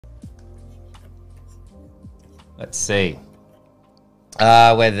Let's see.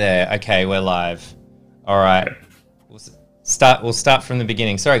 We're there. Okay, we're live. All right. We'll start from the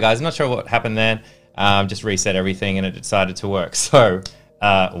beginning. Sorry, guys. I'm not sure what happened there. Just reset everything and it decided to work. So,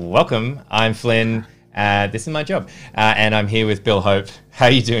 welcome. I'm Flynn. This is my job. And I'm here with Bill Hope. How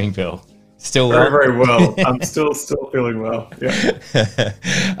are you doing, Bill? Still well? Very well. I'm still feeling well. Yeah.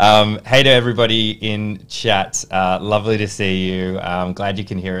 Hey to everybody in chat. Lovely to see you. I'm glad you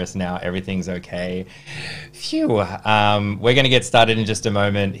can hear us now. Everything's okay. Phew. We're going to get started in just a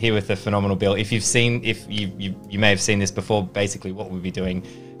moment here with the phenomenal Bill. If you may have seen this before, basically what we'll be doing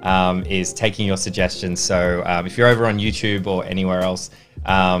is taking your suggestions. So if you're over on YouTube or anywhere else,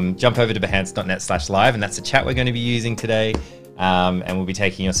 jump over to behance.net/live, and that's the chat we're going to be using today. And we'll be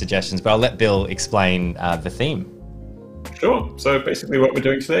taking your suggestions, but I'll let Bill explain the theme. Sure. So basically what we're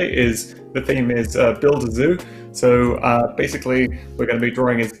doing today is, the theme is build a zoo. So basically we're going to be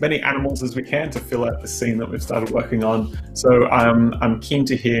drawing as many animals as we can to fill out the scene that we've started working on. So I'm keen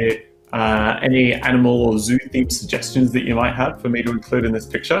to hear any animal or zoo themed suggestions that you might have for me to include in this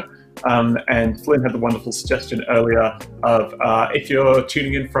picture. And Flynn had the wonderful suggestion earlier of if you're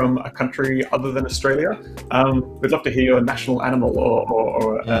tuning in from a country other than Australia, we'd love to hear your national animal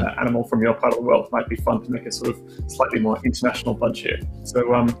or animal from your part of the world. It might be fun to make a sort of slightly more international bunch here.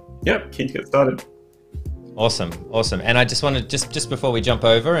 So yeah, keen to get started. Awesome. And I just want to, just before we jump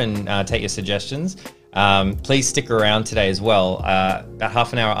over and take your suggestions, please stick around today as well. About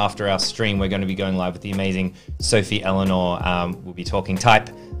half an hour after our stream, we're going to be going live with the amazing Sophie Eleanor. We'll be talking type,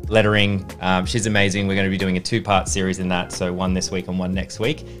 lettering. She's amazing. We're going to be doing a two-part series in that, so one this week and one next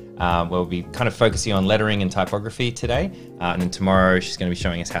week. Where we'll be kind of focusing on lettering and typography today. And then tomorrow, she's going to be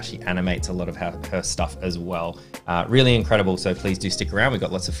showing us how she animates a lot of her stuff as well. Really incredible, so please do stick around. We've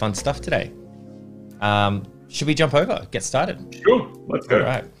got lots of fun stuff today. Should we jump over, get started? Sure, let's go. All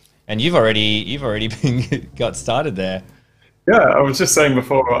right. And you've already got started there. Yeah, I was just saying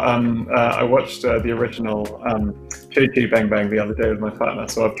before, I watched the original Chitty Chitty Bang Bang the other day with my partner.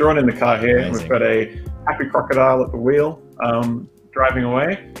 So I've drawn in the car here, and we've got a happy crocodile at the wheel driving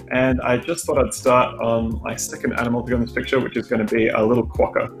away. And I just thought I'd start on my second animal to go in this picture, which is going to be a little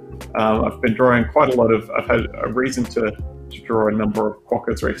quokka. I've been drawing quite a lot of, I've had a reason to draw a number of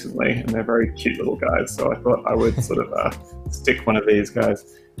quokkas recently, and they're very cute little guys. So I thought I would sort of stick one of these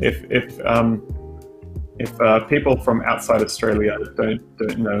guys. If people from outside Australia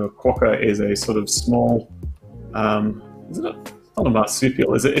don't know, quokka is a sort of small, it's not a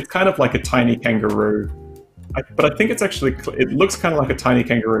marsupial, is it? It's kind of like a tiny kangaroo. But I think it's actually, it looks kind of like a tiny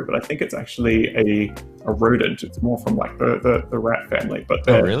kangaroo, but I think it's actually a rodent. It's more from like the rat family. But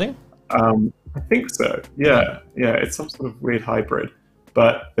oh, really? I think so. Yeah. It's some sort of weird hybrid.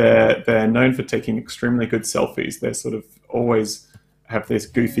 But they're known for taking extremely good selfies. They're sort of always have this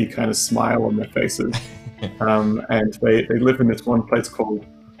goofy kind of smile on their faces. And they live in this one place called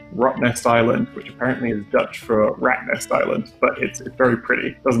Rotnest Island, which apparently is Dutch for Rat Nest Island, but it's very pretty.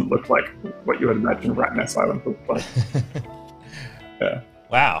 It doesn't look like what you would imagine Rat Nest Island looks like. Yeah.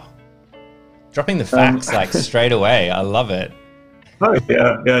 Wow. Dropping the facts like straight away. I love it. Oh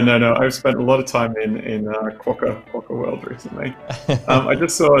yeah. No. I've spent a lot of time in quokka world recently. I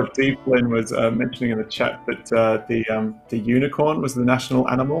just saw Dee Flynn was mentioning in the chat that the unicorn was the national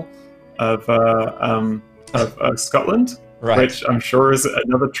animal of Scotland. Right. Which I'm sure is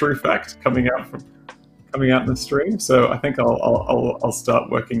another true fact coming out in the stream. So I think I'll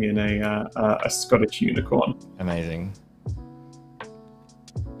start working in a Scottish unicorn. Amazing.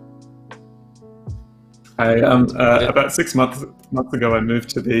 About 6 months ago, I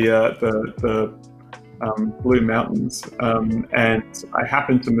moved to the Blue Mountains, and I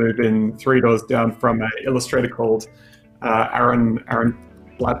happened to move in 3 doors down from an illustrator called Aaron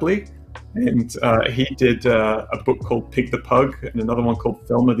Bladley. And he did a book called Pig the Pug and another one called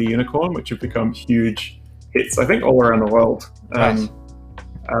Thelma the Unicorn, which have become huge hits, I think, all around the world. Nice.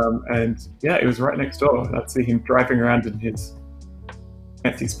 And yeah, it was right next door. And I'd see him driving around in his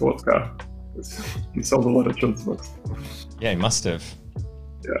fancy sports car. He sold a lot of children's books. Yeah, he must have.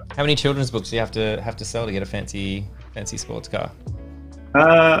 Yeah. How many children's books do you have to sell to get a fancy sports car?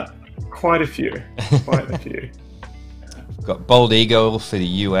 Quite a few. We've got Bald Eagle for the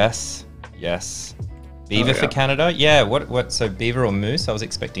US. Yes. Beaver for Canada? Yeah, what so beaver or moose? I was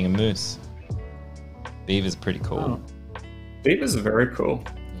expecting a moose. Beaver's pretty cool. Oh. Beavers are very cool.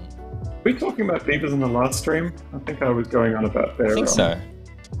 Were we talking about beavers in the last stream? I think I was going on about their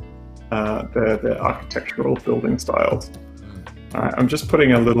their architectural building styles. Alright, I'm just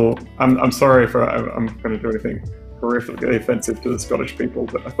putting a little I'm sorry if I'm gonna do anything horrifically offensive to the Scottish people,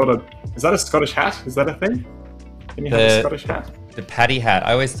 but I thought is that a Scottish hat? Is that a thing? Can you have a Scottish hat? The paddy hat.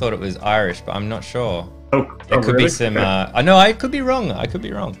 I always thought it was Irish, but I'm not sure. There could be really? some. Okay. I know I could be wrong. I could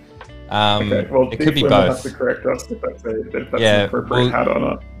be wrong. Okay. Well, It D could be Flynn will have to both. correct us if that's Yeah. an appropriate hat or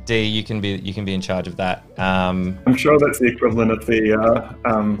not. D, you can be in charge of that. I'm sure that's the equivalent of the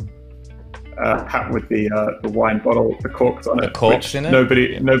hat with the wine bottle, the corks on it. The corks which in it?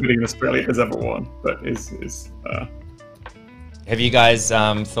 Nobody in Australia has ever worn, but is Have you guys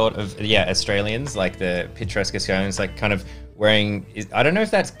thought of Australians like the picturesque Australians like kind of wearing? I don't know if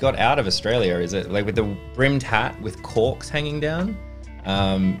that's got out of Australia. Is it like with the brimmed hat with corks hanging down?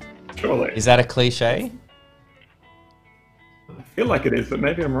 surely. Is that a cliche? I feel like it is, but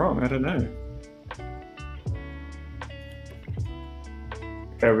maybe I'm wrong. I don't know.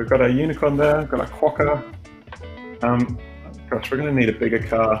 Okay, we've got a unicorn there. We've got a quokka. Gosh, we're going to need a bigger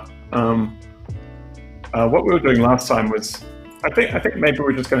car. What we were doing last time was, I think maybe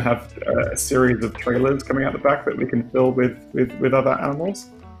we're just going to have a series of trailers coming out the back that we can fill with other animals.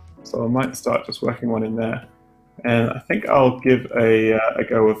 So I might start just working one in there. And I think I'll give a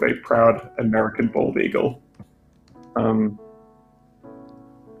go of a proud American bald eagle.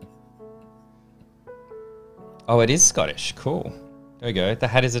 Oh, it is Scottish. Cool. There we go. The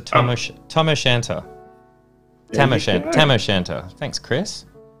hat is a Tam O'Shanter. Tam O'Shanter. Thanks, Chris.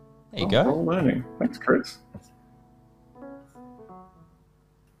 There you go. All learning. Thanks, Chris.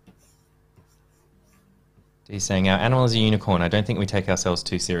 He's saying our animal is a unicorn. I don't think we take ourselves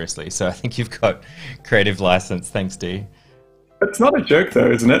too seriously. So I think you've got creative license. Thanks, D. It's not a joke, though,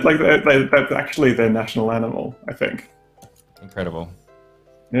 isn't it? Like that's actually their national animal, I think. Incredible.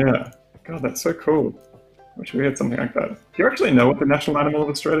 Yeah. God, that's so cool. I wish we had something like that. Do you actually know what the national animal of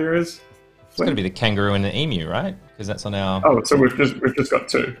Australia is? It's going to be the kangaroo and the emu, right? Because that's on our. Oh, so we've just got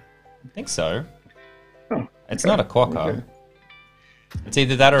two. I think so. Oh, it's okay. not a quokka. Okay. It's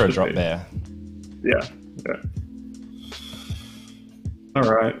either that or a Should drop be. bear. Yeah. All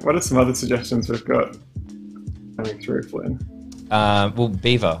right. What are some other suggestions we've got coming through, Flynn? Well,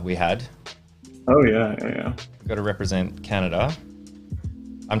 beaver we had. Oh yeah. We've got to represent Canada.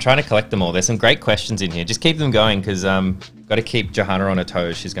 I'm trying to collect them all. There's some great questions in here. Just keep them going because got to keep Johanna on her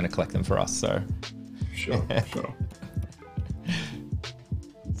toes. She's going to collect them for us. So Sure.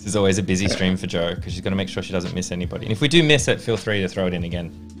 this is always a busy stream for Jo because she's got to make sure she doesn't miss anybody. And if we do miss it, feel free to throw it in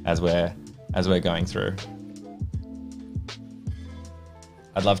again as we're going through.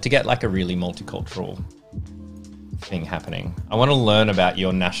 I'd love to get like a really multicultural thing happening. I want to learn about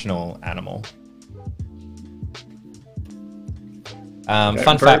your national animal.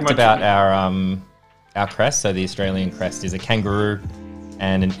 Fun fact about our crest. So the Australian crest is a kangaroo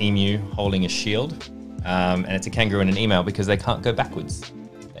and an emu holding a shield. And it's a kangaroo and an emu because they can't go backwards.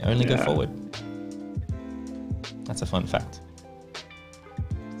 They only go forward. That's a fun fact.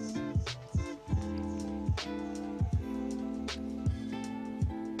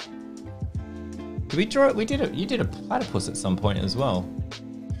 Did we draw it? We did it. You did a platypus at some point as well.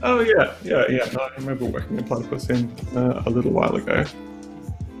 Oh yeah. No, I remember working a platypus in a little while ago.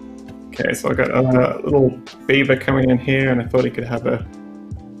 Okay, so I got a little beaver coming in here, and I thought he could have a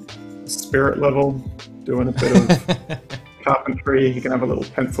spirit level, doing a bit of carpentry. He can have a little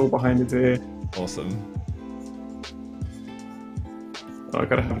pencil behind his ear. Awesome. Oh, I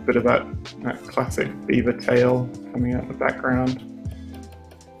got to have a bit of that classic beaver tail coming out in the background.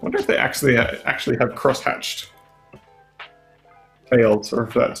 I wonder if they actually have cross-hatched tails, or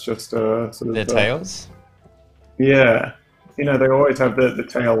if that's just sort of Their tails? Yeah, they always have the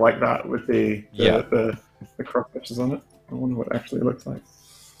tail like that with the cross hatches on it. I wonder what it actually looks like.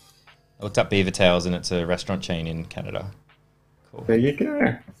 I looked up beaver tails, and it's a restaurant chain in Canada. Cool. There you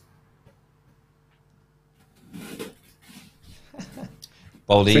go.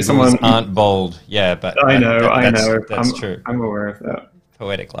 Bold eagles aren't bold. Yeah, but I know. That's true. I'm aware of that.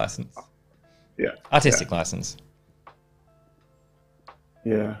 Poetic license. Yeah. Artistic license.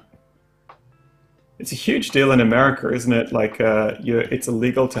 Yeah. It's a huge deal in America, isn't it? Like, it's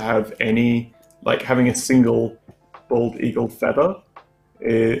illegal to have having a single bald eagle feather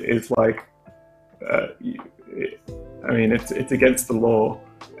is like, it's against the law,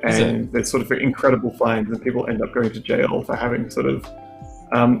 and there's sort of incredible fines, and people end up going to jail for having sort of,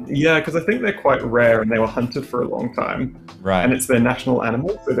 because I think they're quite rare and they were hunted for a long time. Right. And it's their national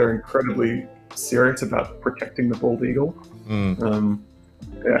animal, so they're incredibly serious about protecting the bald eagle. They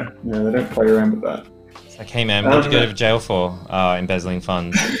don't play around with that. It's like, hey man, what did you go to jail for? Embezzling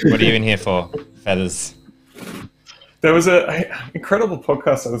funds. What are you in here for? Feathers. There was an incredible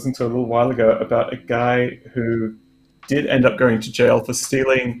podcast I listened to a little while ago about a guy who did end up going to jail for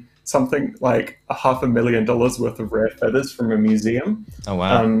stealing something like $500,000 worth of rare feathers from a museum. Oh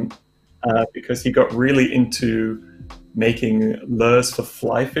wow! Because he got really into making lures for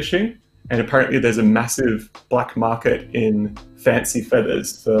fly fishing, and apparently there's a massive black market in fancy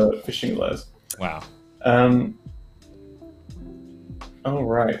feathers for fishing lures. Wow. Oh,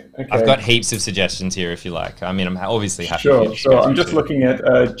 right. Okay. I've got heaps of suggestions here if you like. I mean, I'm obviously happy for you Sure. to So go I'm through just too. looking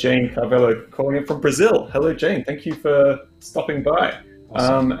at Jane Carvello calling in from Brazil. Hello, Jane. Thank you for stopping by.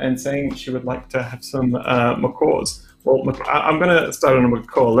 Awesome. And saying she would like to have some macaws. Well, I'm going to start on a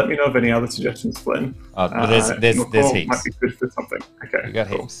macaw. Let me know of any other suggestions, Flynn. Well, there's macaw heaps. might be good for something. Okay. We got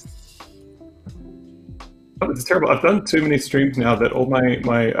cool. heaps. Oh, it's terrible. I've done too many streams now that all I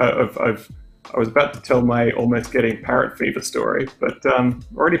was about to tell my almost getting parrot fever story, but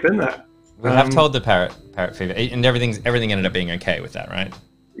already been there. We have told the parrot fever, and everything ended up being okay with that, right?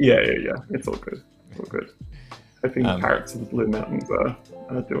 Yeah. It's all good. It's all good. I think parrots in the Blue Mountains are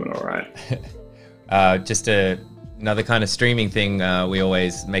doing all right. Just another kind of streaming thing. We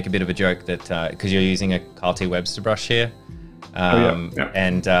always make a bit of a joke that because you're using a Carl T. Webster brush here, and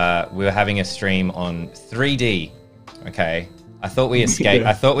we were having a stream on 3D. Okay, I thought we escaped.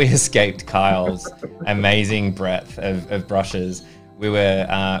 I thought we escaped Kyle's amazing breadth of brushes. We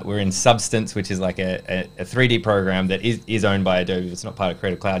were in Substance, which is like a 3D program that is owned by Adobe. It's not part of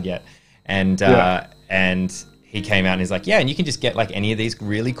Creative Cloud yet, and he came out and he's like, yeah, and you can just get like any of these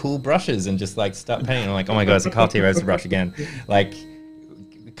really cool brushes and just like start painting. I'm like, oh my god, it's a Carl T. Webster brush again. Like,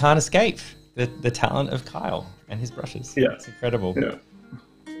 we can't escape the talent of Kyle and his brushes. Yeah, it's incredible. Yeah.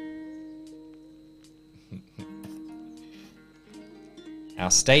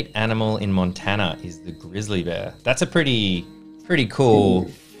 Our state animal in Montana is the grizzly bear. That's a pretty cool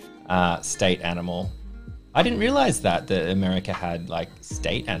state animal. I didn't realize that America had like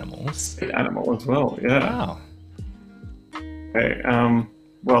state animals. State animal as well. Yeah. Wow. Okay.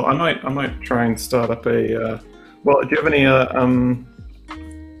 Well, I might try and start up a. Well, do you have any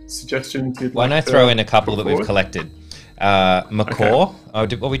suggestions? Why don't I throw in a couple that we've collected? Macaw.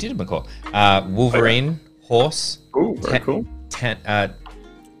 Okay. We did a macaw. Wolverine, horse. Oh, very cool. I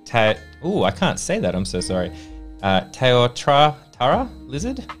can't say that. I'm so sorry. Teotara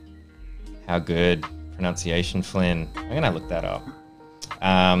lizard. How good pronunciation, Flynn. I'm gonna look that up.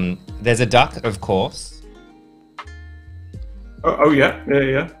 There's a duck, of course. Oh yeah,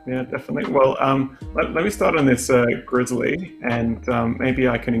 definitely. Well, let me start on this grizzly, and maybe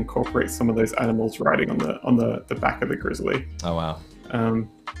I can incorporate some of those animals riding on the back of the grizzly. Oh wow.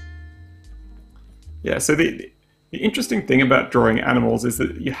 Yeah. So the interesting thing about drawing animals is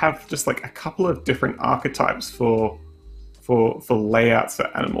that you have just like a couple of different archetypes for layouts for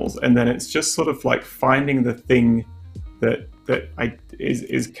animals, and then it's just sort of like finding the thing that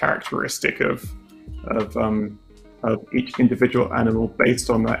is characteristic of each individual animal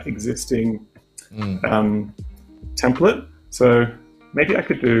based on that existing template. So maybe I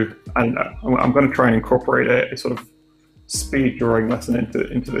could do, I don't know, I'm going to try and incorporate a sort of speed drawing lesson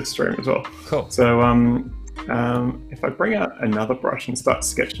into this stream as well. Cool. So if I bring out another brush and start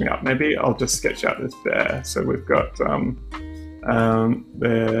sketching up, maybe I'll just sketch out this bear. So we've got the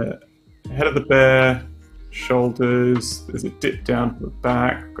head of the bear, shoulders, there's a dip down to the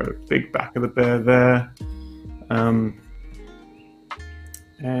back, got a big back of the bear there. And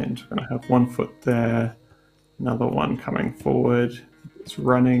we're going to have one foot there, another one coming forward, it's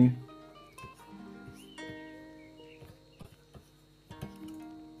running.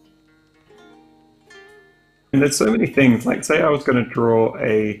 And there's so many things, like say I was going to draw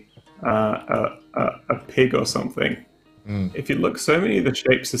a pig or something. If you look, so many of the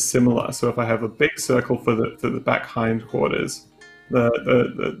shapes are similar. So if I have a big circle for the back hindquarters,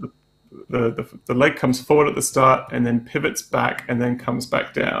 the leg comes forward at the start and then pivots back and then comes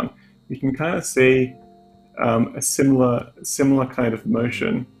back down. You can kind of see a similar kind of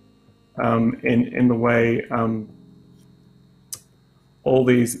motion in the way all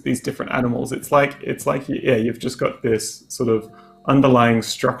these different animals. It's like you've just got this sort of underlying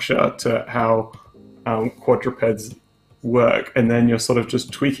structure to how quadrupeds work, and then you're sort of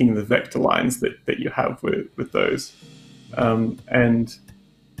just tweaking the vector lines that you have with those. And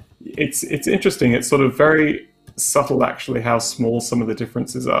it's interesting. It's sort of very subtle, actually, how small some of the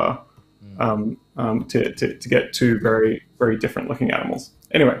differences are to get two very, very different looking animals.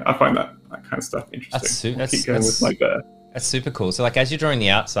 Anyway, I find that kind of stuff interesting. I'll keep going with my bear. That's super cool. So, like, as you're drawing the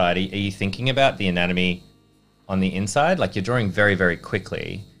outside, are you thinking about the anatomy on the inside? Like, you're drawing very, very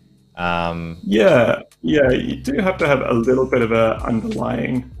quickly. Yeah. You do have to have a little bit of a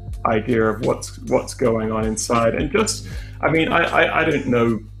underlying idea of what's going on inside, and just, I mean, I don't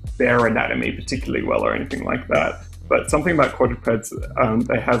know bear anatomy particularly well or anything like that, but something about quadrupeds,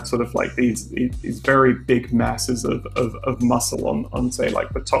 they have sort of like these very big masses of muscle on say like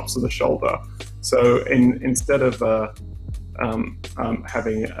the tops of the shoulder. So instead of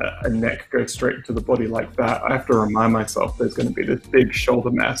having a neck go straight into the body like that, I have to remind myself there's going to be this big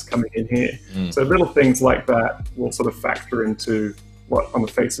shoulder mass coming in here. So little things like that will sort of factor into what, on the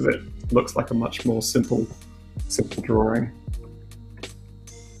face of it, looks like a much more simple drawing.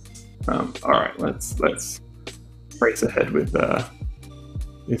 All right, let's race ahead with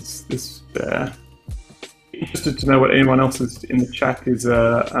this there. Interested to know what anyone else is in the chat is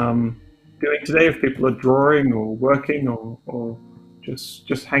doing today. If people are drawing or working or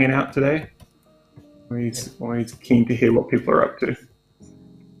just hanging out today, always keen to hear what people are up to.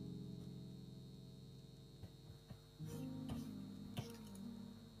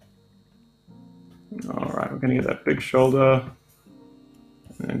 All right, we're going to get that big shoulder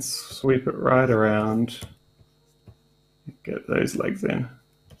and then sweep it right around. Get those legs in.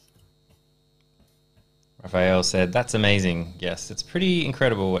 Raphael said, "That's amazing." Yes, it's pretty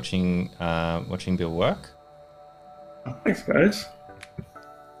incredible watching Bill work. Oh, thanks, guys.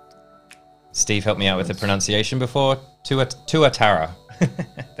 Steve helped me out with the pronunciation before. Tuatara.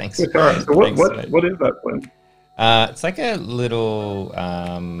 Thanks. Tuatara. So what is that one? It's like a little.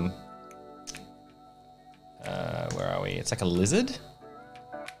 Where are we? It's like a lizard.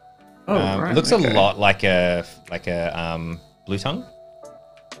 Oh, right. It looks a lot like a blue tongue.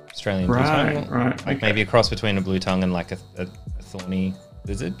 Australian blue tongue. Right. Like maybe a cross between a blue tongue and like a thorny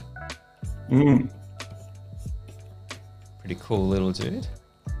lizard. Pretty cool little dude.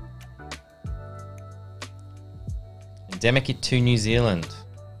 Endemic to New Zealand.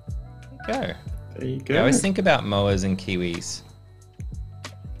 There you go. There you go. I always think about moas and kiwis.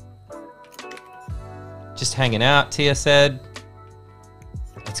 Just hanging out, Tia said.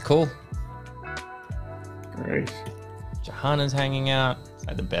 That's cool. Great. Johanna's hanging out. It's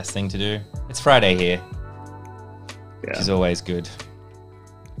like the best thing to do. It's Friday here, which is always good.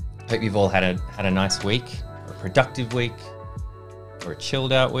 Hope you've all had a nice week, or a productive week, or a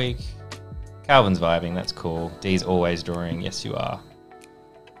chilled out week. Calvin's vibing. That's cool. Dee's always drawing. Yes, you are.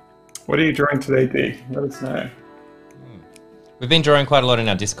 What are you drawing today, Dee? Let us know. We've been drawing quite a lot in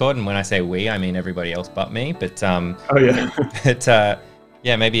our Discord, and when I say we, I mean everybody else but me. But oh yeah. But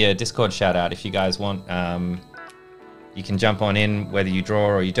yeah, maybe a Discord shout out if you guys want. You can jump on in whether you draw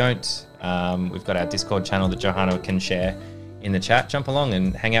or you don't. We've got our Discord channel that Johanna can share in the chat. Jump along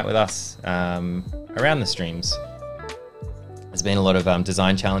and hang out with us around the streams. There's been a lot of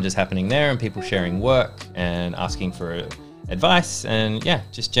design challenges happening there and people sharing work and asking for advice and yeah,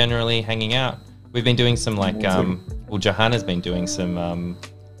 just generally hanging out. We've been doing some like, well, Johanna's been doing some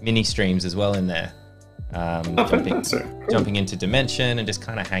mini streams as well in there. Jumping into Dimension and just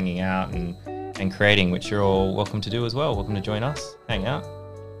kind of hanging out and creating, which you're all welcome to do as well. Welcome to join us, hang out.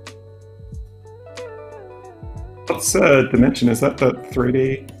 What's Dimension? Is that the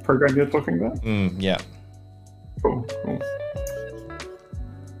 3D program you're talking about? Yeah. Cool.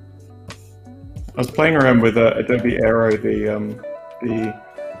 I was playing around with Adobe Aero, the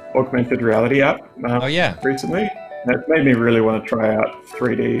augmented reality app. Recently. And it's made me really want to try out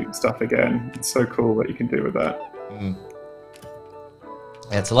 3D stuff again. It's so cool what you can do with that.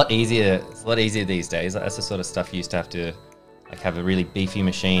 Yeah, it's a lot easier. It's a lot easier these days. That's the sort of stuff you used to have to like have a really beefy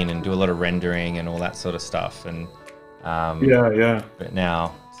machine and do a lot of rendering and all that sort of stuff. And yeah. But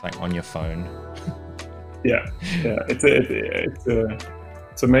now it's like on your phone. Yeah. It's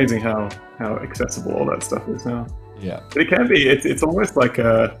amazing how accessible all that stuff is now. Yeah. But it can be. It's almost like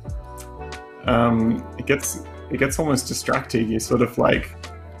a. It gets almost distracting. You sort of like.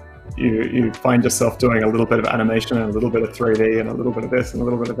 You find yourself doing a little bit of animation and a little bit of 3D and a little bit of this and a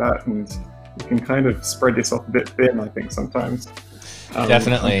little bit of that, and you can kind of spread yourself a bit thin, I think, sometimes.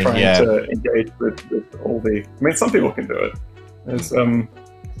 Definitely, trying to engage with all the. I mean, some people can do it. There's I'm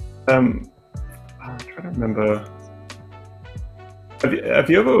trying to remember. Have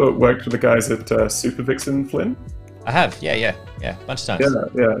you ever worked with the guys at Super Vixen, Flynn? I have, yeah, bunch of times.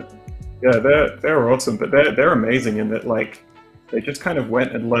 Yeah. They're awesome, but they're amazing in that like. They just kind of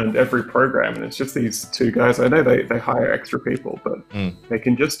went and learned every program, and it's just these two guys. I know they hire extra people, but they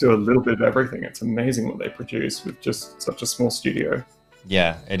can just do a little bit of everything. It's amazing what they produce with just such a small studio.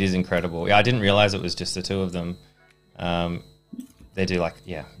 Yeah, it is incredible. Yeah, I didn't realize it was just the two of them. They do like,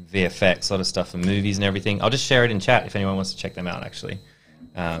 VFX, a lot of stuff for movies and everything. I'll just share it in chat if anyone wants to check them out, actually.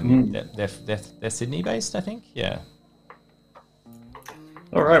 They're Sydney-based, I think. Yeah.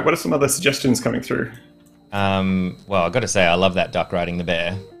 All right, what are some other suggestions coming through? Well, I've got to say, I love that duck riding the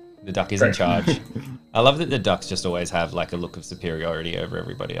bear. The duck is in charge. I love that the ducks just always have like a look of superiority over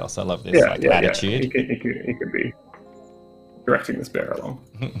everybody else. I love this attitude. He could be directing this bear along.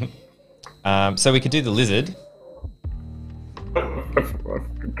 So we could do the lizard.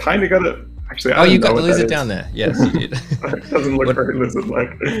 I've kind of got it. Actually, I Oh, don't you know got the what that lizard is. down there. Yes, you did. It doesn't look very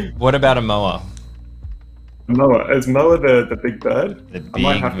lizard-like. What about a moa? Moa. Is Moa the big bird? The big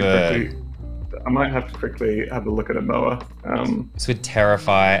bird. I might have to quickly have a look at a moa. This would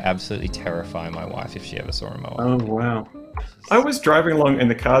absolutely terrify my wife if she ever saw a moa. Oh, wow. I was driving along in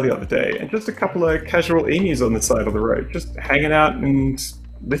the car the other day, and just a couple of casual emus on the side of the road, just hanging out in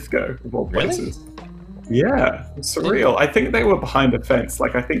Lithgow, of all places. Really? Yeah, it's surreal. I think they were behind a fence.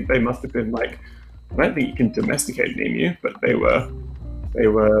 Like, I think they must have been like, I don't think you can domesticate an emu, but they were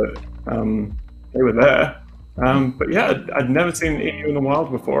there. But yeah, I'd never seen an emu in the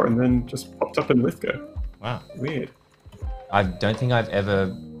wild before, and then just popped up in Lithgow. Wow. Weird. I don't think I've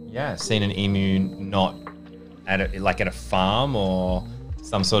ever, seen an emu not at a farm or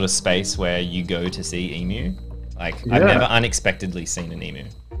some sort of space where you go to see emu. Like, I've never unexpectedly seen an emu.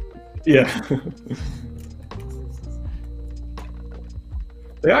 Yeah.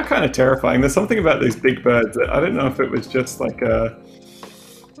 They are kind of terrifying. There's something about these big birds that I don't know if it was just like a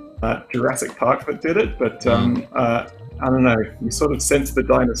Jurassic Park that did it, but I don't know. You sort of sense the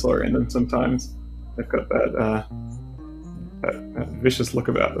dinosaur in them sometimes. They've got that vicious look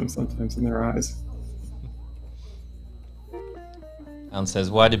about them sometimes in their eyes. Alan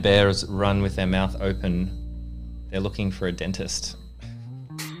says, why do bears run with their mouth open? They're looking for a dentist.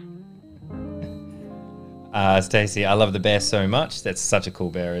 Stacey, I love the bear so much. That's such a cool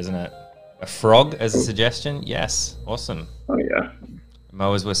bear, isn't it? A frog as a suggestion? Yes. Awesome. Oh, yeah.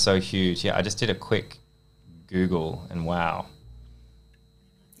 Moas were so huge. Yeah, I just did a quick Google and wow.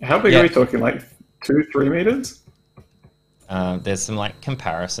 How big are we talking? Like 2-3 meters? There's some like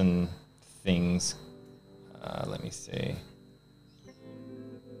comparison things. Let me see.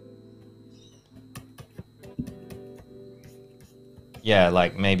 Yeah,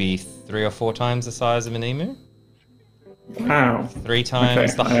 like maybe 3 or 4 times the size of an emu. Wow. 3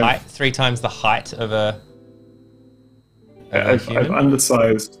 times the height. 3 times the height of a human. I've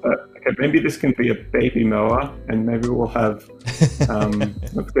undersized. Okay, maybe this can be a baby moa, and maybe we'll have.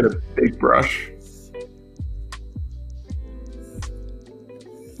 Let's get a big brush,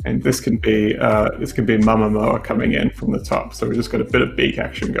 and this can be mama moa coming in from the top. So we just got a bit of beak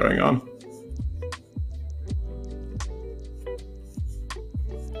action going on.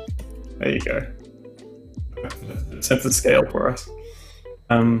 There you go. Set the scale for us.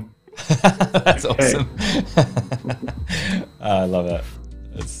 That's awesome. I love it.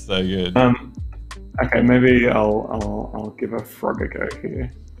 That's so good. Okay, maybe I'll give a frog a go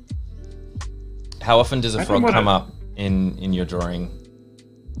here. How often does a frog come up in your drawing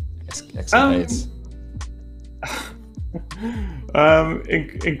escapades?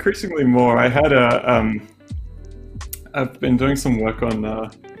 Increasingly more. I had I've been doing some work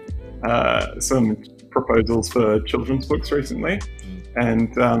on some proposals for children's books recently,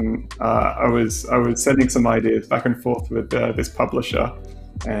 and I was sending some ideas back and forth with this publisher,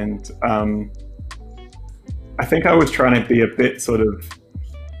 and I think I was trying to be a bit sort of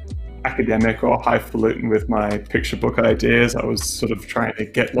academic or highfalutin with my picture book ideas. I was sort of trying to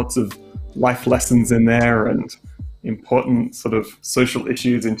get lots of life lessons in there and important sort of social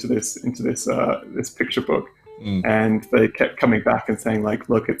issues into this picture book. And they kept coming back and saying, like,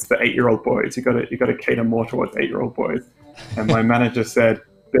 look, it's the 8-year-old boys. You got to cater more towards 8-year-old boys. And my manager said,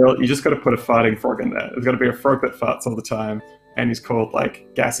 Bill, you just got to put a farting frog in there. There's got to be a frog that farts all the time, and he's called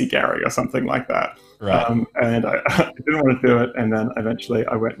like Gassy Gary or something like that. Right. And I didn't want to do it, and then eventually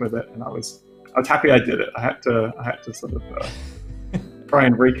I went with it, and I was happy I did it. I had to sort of try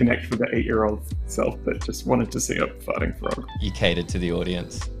and reconnect with the 8-year-old self that just wanted to see a farting frog. You catered to the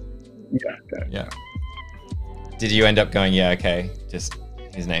audience. Yeah. Okay. Yeah. Did you end up going, yeah, okay, just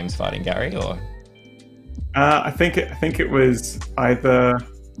his name's Farting Gary, or? I think it was either,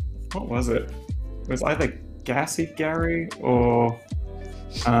 what was it? It was either Gassy Gary or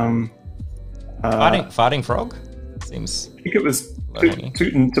Farting Frog? Seems. I think it was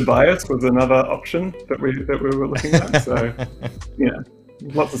Tootin' Tobias was another option that we were looking at. So yeah,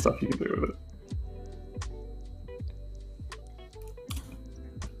 lots of stuff you can do with it.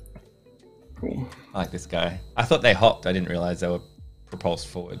 Cool. I like this guy. I thought they hopped. I didn't realize they were propulsed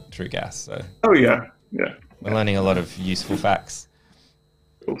forward through gas. So. Oh yeah. We're learning a lot of useful facts.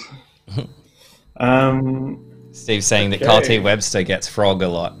 Cool. Steve's saying that Carl T. Webster gets frog a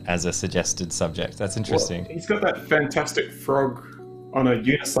lot as a suggested subject. That's interesting. Well, he's got that fantastic frog on a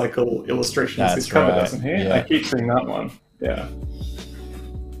unicycle illustration as his cover, doesn't he? Yeah. I keep seeing that one. Yeah.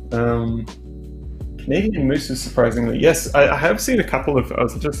 Canadian mooses, surprisingly. Yes, I have seen a couple of... I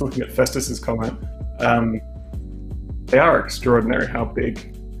was just looking at Festus's comment. They are extraordinary how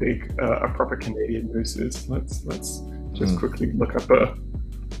big a proper Canadian moose is. Let's just quickly look up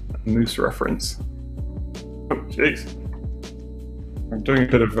moose reference. Oh, jeez. I'm doing a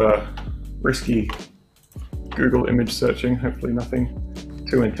bit of risky Google image searching. Hopefully nothing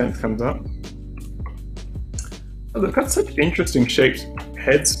too intense comes up. Oh, they've got such interesting shaped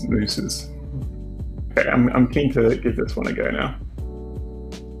heads, mooses. Okay, I'm keen to give this one a go now.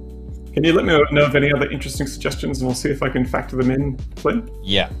 Can you let me know of any other interesting suggestions, and we'll see if I can factor them in, Flynn?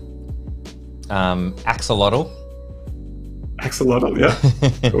 Yeah. Axolotl. Axolotl, yeah.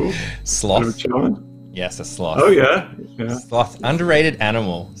 Cool. Sloth. Bit of a challenge. Yes, a sloth. Oh, yeah. Sloth, underrated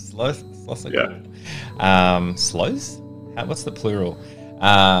animal. Sloths are Yeah. cool. Sloths? What's the plural?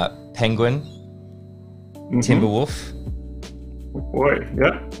 Penguin. Timberwolf. Oh, boy,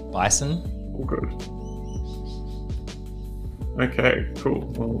 yeah. Bison. All good. Okay, cool.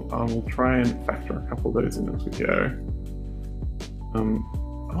 Well, I will try and factor a couple of those in as we go.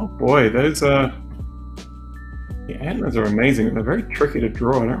 Oh boy, those the antlers are amazing. They're very tricky to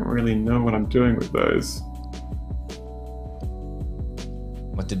draw. I don't really know what I'm doing with those.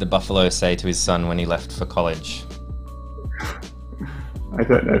 What did the buffalo say to his son when he left for college? I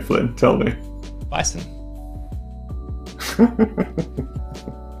don't know, Flynn. Tell me. Bison.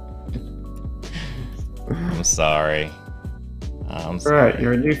 I'm sorry. I'm sorry. Right,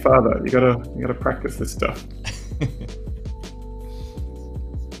 you're a new father. You gotta practice this stuff.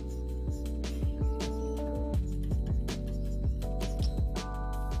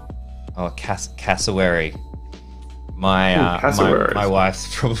 Oh, cassowary. My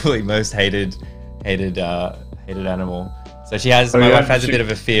wife's probably most hated animal. So she has. My wife has a bit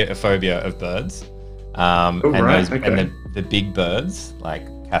of a phobia of birds. And the big birds like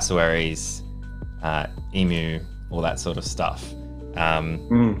cassowaries, emu, all that sort of stuff.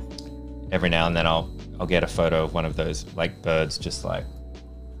 Every now and then I'll get a photo of one of those like birds, just like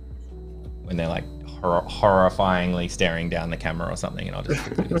when they're like horrifyingly staring down the camera or something, and I'll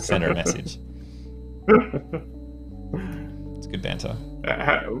just send her a message. It's good banter.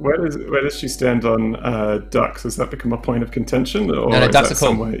 Where does she stand on ducks? Has that become a point of contention? Or no, is ducks that are cool.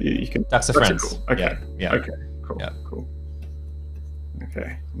 somewhere you can... Ducks are friends. Cool. Okay. Yeah. Okay. Cool. Yeah. Cool.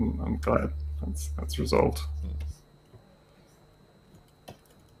 Okay. I'm glad that's resolved.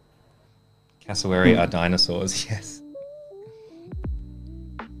 Cassowary are dinosaurs. Yes.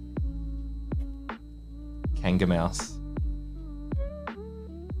 Kanga mouse.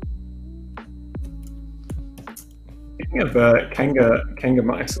 Speaking of kanga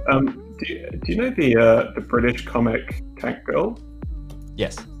mice, do you know the British comic Tank Girl?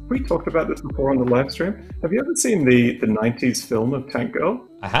 Yes. We talked about this before on the live stream. Have you ever seen the 90s film of Tank Girl?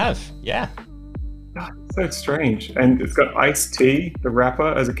 I have, yeah. Oh, it's so strange. And it's got Ice-T, the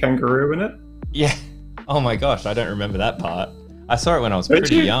rapper, as a kangaroo in it. Yeah. Oh my gosh, I don't remember that part. I saw it when I was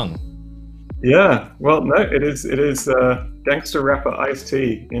pretty young. Yeah. Well, no, it is gangster rapper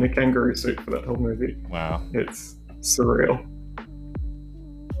Ice-T in a kangaroo suit for that whole movie. Wow. It's surreal.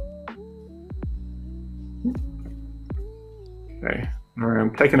 Okay. All right,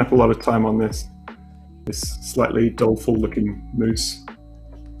 I'm taking up a lot of time on this slightly doleful looking moose.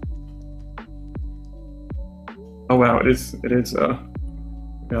 Oh wow, it is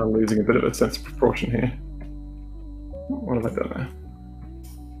we are losing a bit of a sense of proportion here. What have I done there?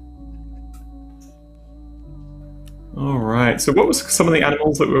 All right, so what was some of the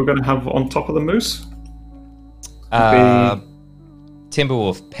animals that we were going to have on top of the moose?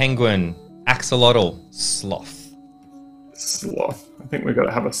 Timberwolf, penguin, axolotl, sloth. Sloth. I think we've got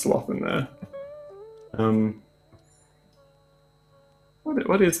to have a sloth in there.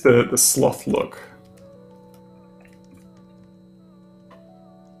 What is the sloth look?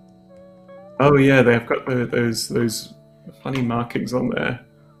 Oh yeah, they've got those funny markings on their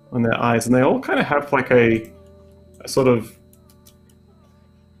eyes, and they all kind of have like a sort of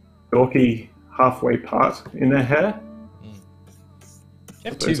dorky halfway part in their hair.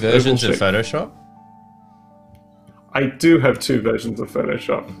 You have two versions of Photoshop? I do have two versions of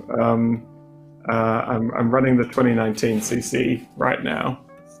Photoshop. I'm running the 2019 CC right now.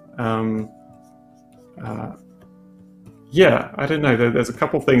 Yeah, I don't know. There's a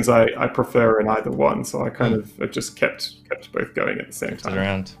couple things I prefer in either one, so I kind of have just kept both going at the same time.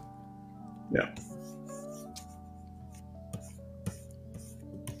 Around. Yeah.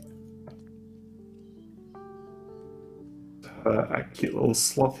 A cute little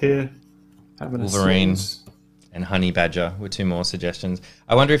sloth here. Wolverine and honey badger were two more suggestions.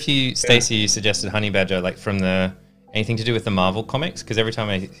 I wonder if Stacey, you suggested honey badger, like from anything to do with the Marvel comics? Because every time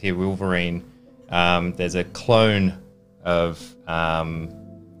I hear Wolverine, there's a clone of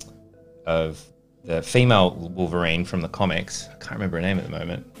the female Wolverine from the comics. I can't remember her name at the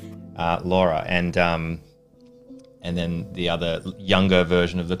moment. Laura, and and then the other younger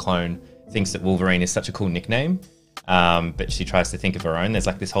version of the clone thinks that Wolverine is such a cool nickname, but she tries to think of her own. There's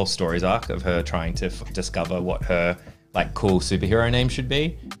like this whole stories arc of her trying to discover what her like cool superhero name should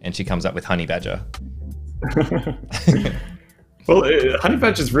be, and she comes up with Honey Badger. Well, Honey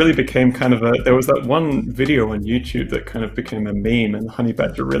Badgers really became kind of there was that one video on YouTube that kind of became a meme, and Honey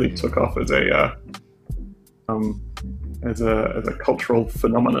Badger really took off as a cultural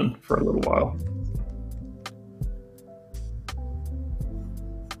phenomenon for a little while.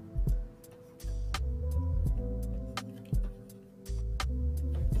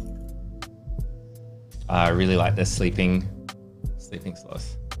 I really like the sleeping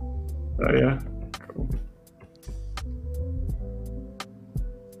sloth. Oh yeah, cool.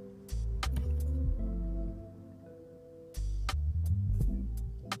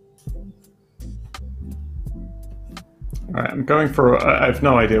 All right, I'm going for. I have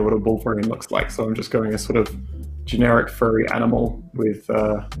no idea what a Wolverine looks like, so I'm just going a sort of generic furry animal with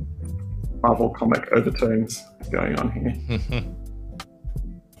Marvel comic overtones going on here.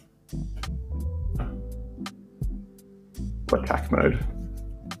 Attack mode.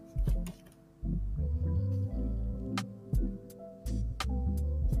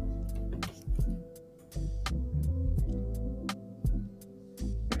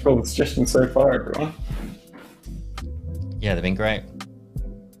 Thanks for all the suggestions so far, everyone. Yeah, they've been great.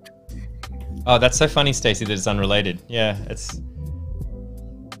 Oh, that's so funny, Stacey, that it's unrelated. Yeah,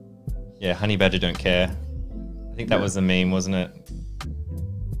 Honey Badger don't care. I think that was the meme, wasn't it?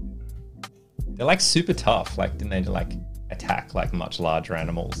 They're like super tough. Like, didn't they like attack like much larger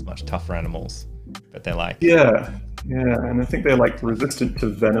animals, much tougher animals? But they're like... Yeah, and I think they're like resistant to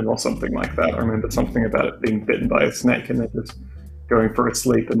venom or something like that. I remember something about it being bitten by a snake and then just going for a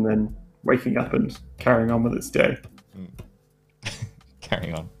sleep and then waking up and carrying on with its day.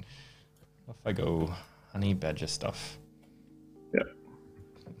 Carrying on. Off I go. Honey Badger stuff. Yeah.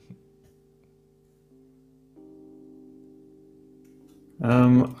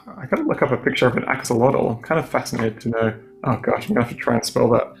 I gotta look up a picture of an axolotl. I'm kind of fascinated to know. Oh gosh, I'm gonna have to try and spell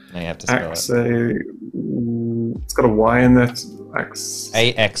that. Now you have to spell it. It's got a Y in there. AXOLOTL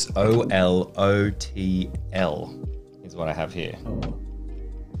is what I have here.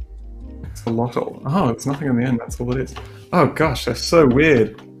 Axolotl. Oh, it's nothing on the end. That's all it is. Oh gosh, they're so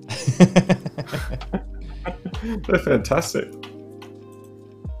weird. They're fantastic.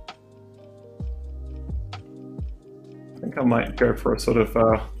 I think I might go for a sort of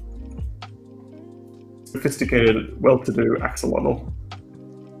sophisticated, well-to-do axolotl.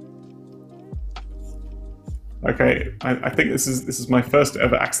 Okay, I think this is my first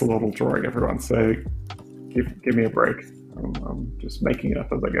ever axolotl drawing, everyone. So give me a break. I'm just making it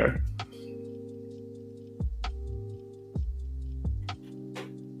up as I go.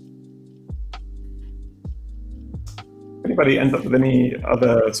 Anybody ends up with any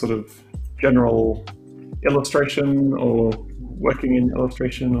other sort of general illustration or working in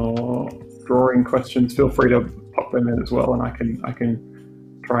illustration or drawing questions, feel free to pop them in as well, and I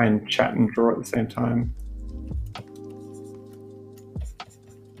can try and chat and draw at the same time.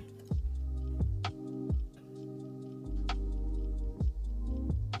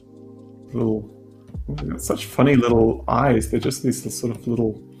 They've got such funny little eyes. They're just these sort of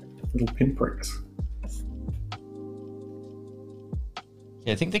little pinpricks.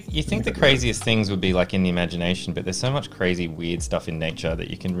 Yeah, I think you think the craziest things would be like in the imagination, but there's so much crazy, weird stuff in nature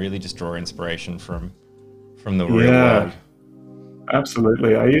that you can really just draw inspiration from the real world.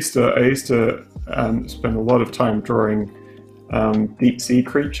 Absolutely. I used to spend a lot of time drawing deep sea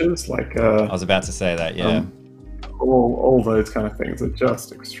creatures, like I was about to say that. Yeah, all those kind of things are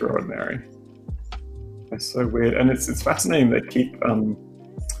just extraordinary. They're so weird, and it's fascinating. They keep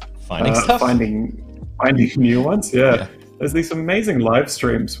finding stuff, finding new ones. Yeah. There's these amazing live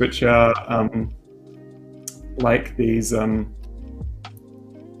streams which are like these. I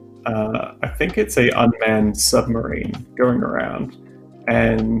think it's a unmanned submarine going around,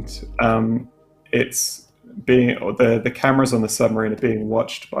 and it's being the cameras on the submarine are being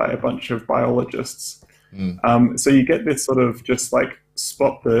watched by a bunch of biologists. So you get this sort of just like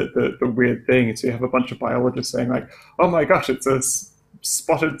spot the weird thing. So you have a bunch of biologists saying like, "Oh my gosh, it's a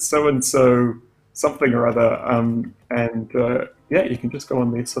spotted so and so." Something or other, yeah, you can just go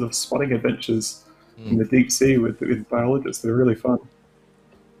on these sort of spotting adventures in the deep sea with biologists. They're really fun.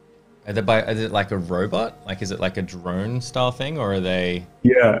 Is it like a robot? Like, is it like a drone style thing, or are they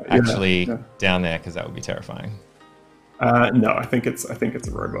actually down there? Because that would be terrifying. No, I think it's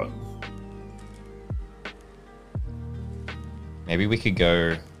a robot. Maybe we could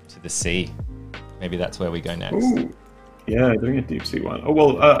go to the sea. Maybe that's where we go next. Ooh. Yeah, doing a deep sea one. Oh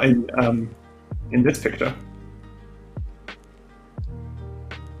well, in this picture.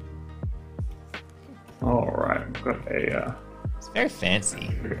 got a. It's very fancy.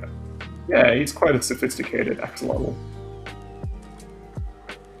 Yeah, he's quite a sophisticated axolotl.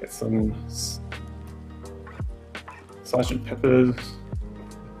 Get some Sergeant Pepper's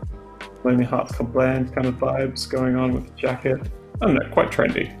Lonely Hearts Club Band kind of vibes going on with the jacket. I don't know, quite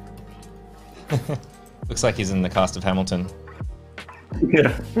trendy. Looks like he's in the cast of Hamilton. Yeah.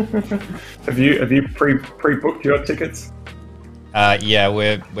 Have you pre-booked your tickets? Yeah,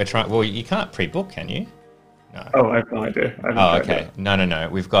 we're trying. Well, you can't pre-book, can you? No. Oh, I have no idea. Oh, okay. No.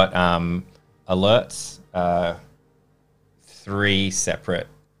 We've got alerts, 3 separate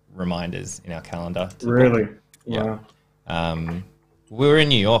reminders in our calendar. Really? Yeah. Wow. We were in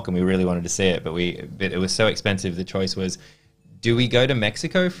New York and we really wanted to see it, but it was so expensive. The choice was, do we go to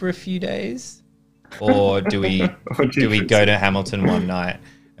Mexico for a few days, or do we go to Hamilton one night?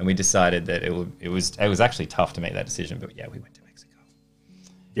 And we decided that it was actually tough to make that decision, but yeah, we went to Mexico.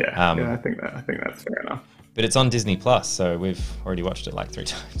 Yeah, I think that's fair enough. But it's on Disney Plus, so we've already watched it like 3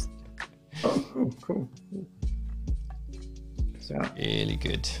 times. Oh, cool. So really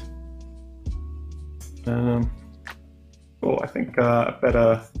good. Well, I think I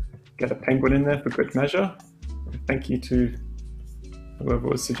better get a penguin in there for good measure. Thank you to whoever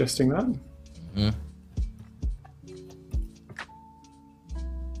was suggesting that. Mm-hmm.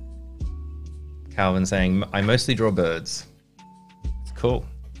 Calvin saying, I mostly draw birds. It's cool.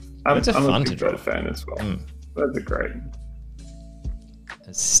 Birds are fun to draw. I'm a big bird fan as well. Birds are great. A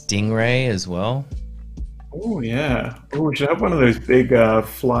stingray as well. Oh, yeah. Oh, we should have one of those big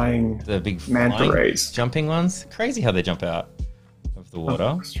flying manta rays. Jumping ones. Crazy how they jump out of the water.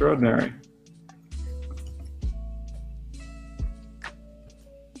 Oh, extraordinary.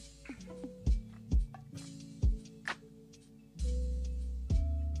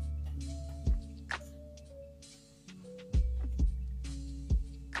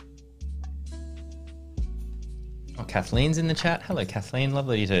 Oh, Kathleen's in the chat. Hello, Kathleen.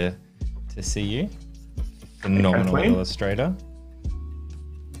 Lovely to see you. Phenomenal illustrator.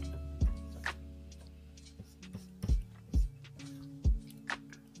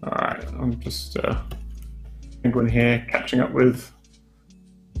 All right, I'm just penguin here, catching up with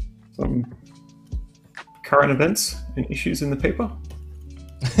some current events and issues in the paper.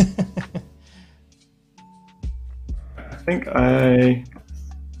 I think I'd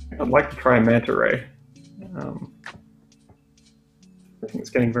like to try a manta ray. I think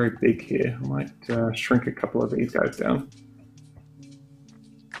it's getting very big here. I might shrink a couple of these guys down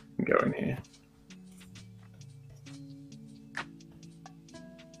and go in here.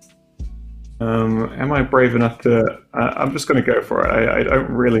 Am I brave enough to... I'm just going to go for it. I don't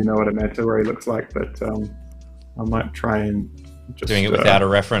really know what a manta ray looks like, but I might try and just... Doing it without a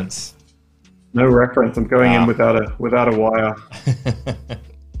reference. No reference. I'm going in without a wire.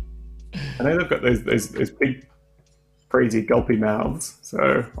 I know they've got those big, crazy, gulpy mouths,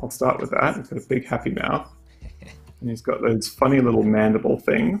 so I'll start with that. He's got a big, happy mouth. And he's got those funny little mandible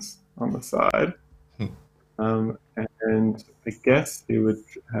things on the side. And I guess he would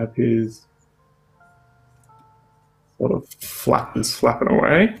have his sort of flappers flapping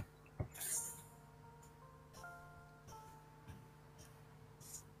away.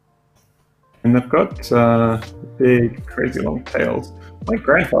 And they've got big, crazy long tails. My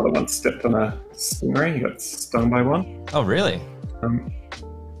grandfather once stepped on a stingray. He got stung by one. Oh, really?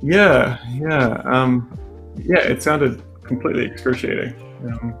 Yeah. It sounded completely excruciating.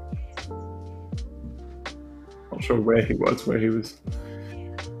 Not sure where he was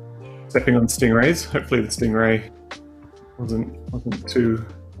stepping on stingrays. Hopefully the stingray wasn't too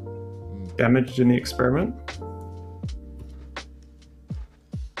damaged in the experiment.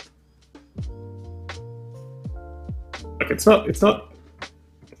 Like it's not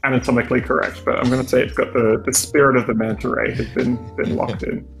anatomically correct, but I'm going to say it's got the spirit of the manta ray has been locked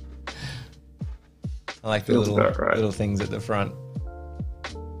in. I like the little things at the front.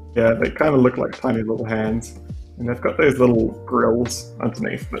 Yeah, they kind of look like tiny little hands, and they've got those little grills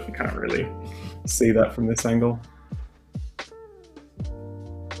underneath, but you can't really see that from this angle.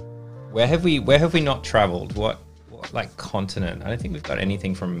 Where have we not traveled? What like continent? I don't think we've got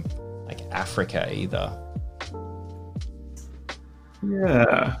anything from like Africa either.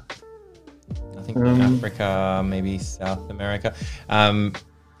 Yeah. I think Africa, maybe South America.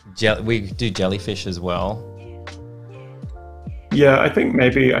 We do jellyfish as well. Yeah, I think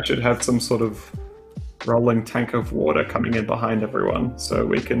maybe I should have some sort of rolling tank of water coming in behind everyone so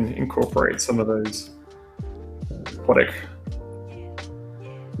we can incorporate some of those aquatic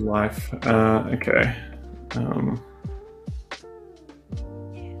life. Okay.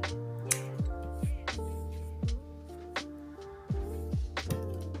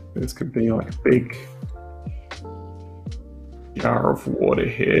 This could be like a big jar of water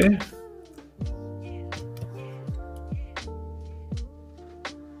here.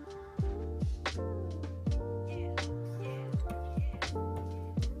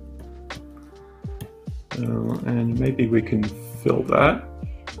 And maybe we can fill that.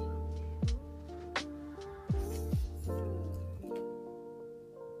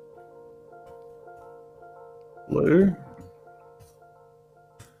 Blue.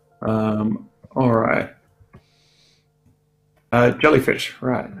 All right. Jellyfish,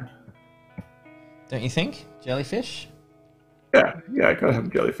 right. Don't you think? Jellyfish? Yeah, I gotta have a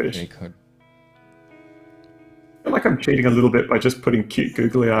jellyfish. Very good. I feel like I'm cheating a little bit by just putting cute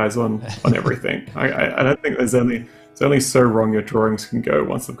googly eyes on everything. I don't think there's only so wrong your drawings can go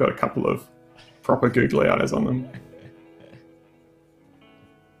once they've got a couple of proper googly eyes on them.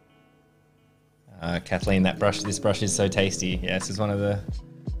 Kathleen, this brush is so tasty. Yeah, this is one of the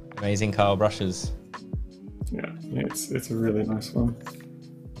amazing Kyle brushes. Yeah, it's a really nice one.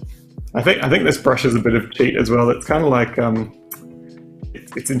 I think this brush is a bit of cheat as well. It's kind of like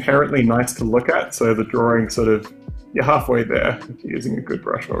it's inherently nice to look at, so the drawing sort of, you're halfway there if you're using a good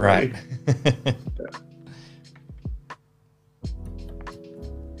brush already. Right.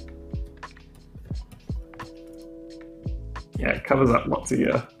 Yeah, it covers up lots of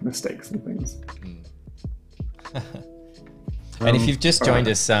your mistakes and things. And if you've just joined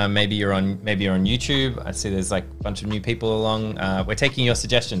us, maybe you're on YouTube. I see there's like a bunch of new people along. We're taking your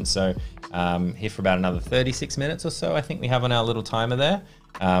suggestions, so here for about another 36 minutes or so. I think we have on our little timer there.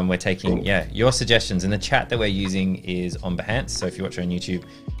 We're taking your suggestions, and the chat that we're using is on Behance. So if you watch on YouTube,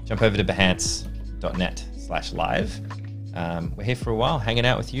 jump over to behance.net/live. We're here for a while, hanging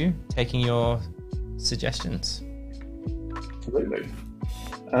out with you, taking your suggestions. Absolutely.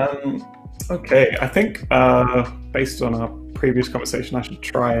 Okay, I think based on our previous conversation, I should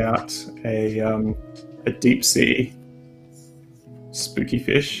try out a deep sea spooky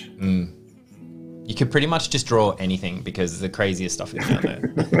fish. You could pretty much just draw anything because the craziest stuff is down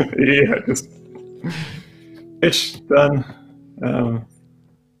there. Yeah, just fish done.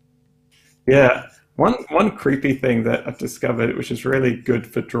 Yeah, one creepy thing that I've discovered, which is really good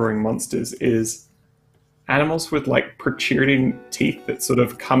for drawing monsters, is animals with like protruding teeth that sort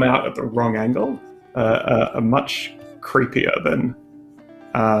of come out at the wrong angle are much creepier than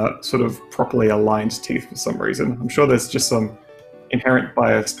sort of properly aligned teeth for some reason. I'm sure there's just some inherent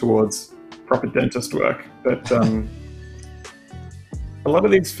bias towards proper dentist work, but a lot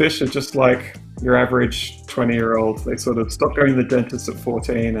of these fish are just like your average 20-year-old. They sort of stop going to the dentist at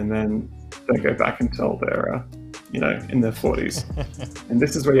 14 and then don't go back until they're in their 40s. And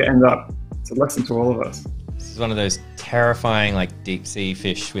this is where you end up. It's a lesson to all of us. This is one of those terrifying like deep sea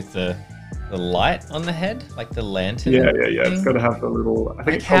fish with the light on the head, like the lantern. Yeah. It's got to have the little, I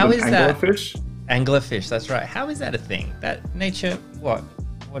think it's called an anglerfish. Anglerfish, that's right. How is that a thing? That nature, what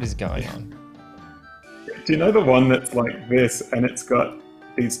is going on? Do you know the one that's like this, and it's got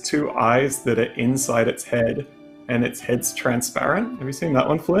these two eyes that are inside its head, and its head's transparent? Have you seen that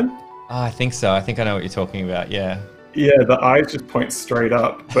one, Flynn? Oh, I think so. I think I know what you're talking about. Yeah. Yeah, the eyes just point straight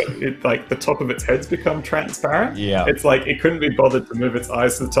up, but it like the top of its head's become transparent. Yeah. It's like it couldn't be bothered to move its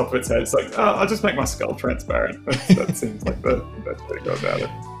eyes to the top of its head. It's like, oh, I'll just make my skull transparent. That seems like the best way to go about it.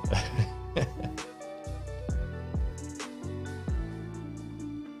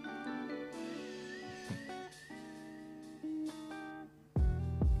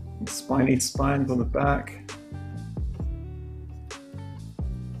 Spiny spines on the back.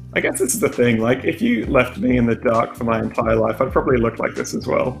 I guess this is the thing, like if you left me in the dark for my entire life, I'd probably look like this as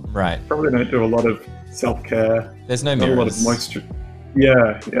well. Right. Probably don't do a lot of self-care. There's no not mirrors. a lot of moisture.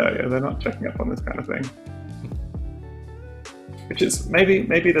 Yeah, they're not checking up on this kind of thing. Which is,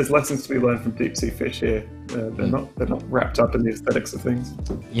 maybe there's lessons to be learned from deep sea fish here. They're not wrapped up in the aesthetics of things.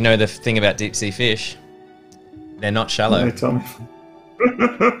 You know the thing about deep sea fish? They're not shallow. No, tell me.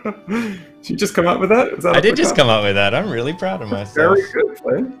 Did you just come up with that? I did just come up with that. I'm really proud of myself. Very good,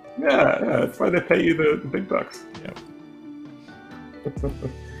 Flynn. Yeah, that's why they pay you the big bucks. Yep.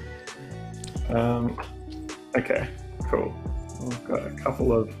 Okay, cool. I've got a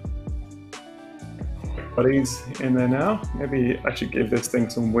couple of buddies in there now. Maybe I should give this thing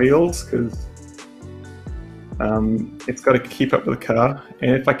some wheels because it's got to keep up with the car.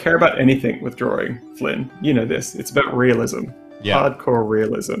 And if I care about anything with drawing, Flynn, you know this. It's about realism. Yeah. Hardcore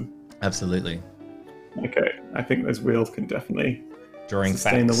realism. Absolutely. Okay, I think those wheels can definitely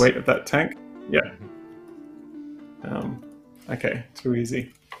sustain facts. the weight of that tank. Yeah. Okay, too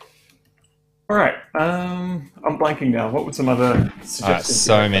easy. All right, I'm blanking now. What were some other suggestions?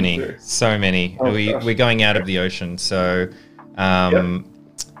 So many. Oh, we're going out of the ocean, so there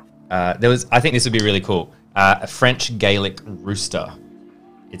was. I think this would be really cool. A French Gaelic rooster.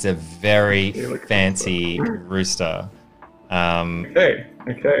 It's a very fancy rooster.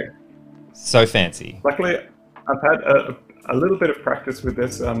 Okay. So fancy. Luckily, I've had a little bit of practice with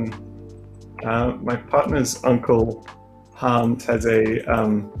this. My partner's uncle Hans has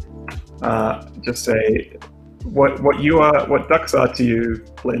what ducks are to you,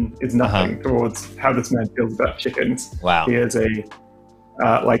 Flynn, is nothing towards how this man feels about chickens. Wow. He has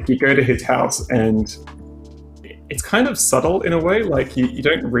like you go to his house and it's kind of subtle in a way, like you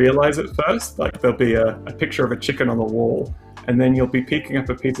don't realize at first, like there'll be a picture of a chicken on the wall and then you'll be picking up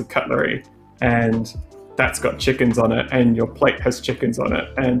a piece of cutlery and that's got chickens on it, and your plate has chickens on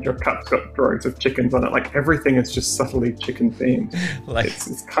it, and your cup's got drawings of chickens on it. Like everything is just subtly chicken themed. Like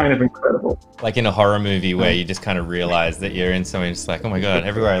it's kind of incredible. Like in a horror movie where you just kind of realize that you're in something, just like, oh my god,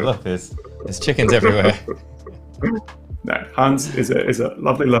 everywhere I look, there's chickens everywhere. No, Hans is a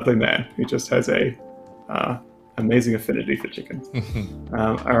lovely, lovely man who just has a amazing affinity for chickens.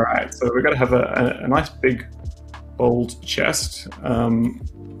 All right, so we're going to have a nice big, bold chest.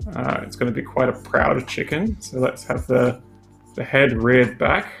 It's going to be quite a proud chicken. So let's have the head reared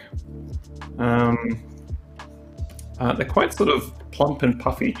back. They're quite sort of plump and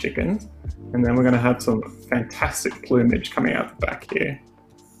puffy chickens. And then we're going to have some fantastic plumage coming out the back here.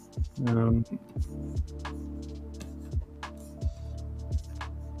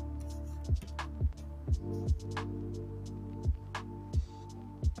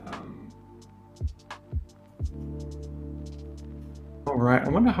 All right, I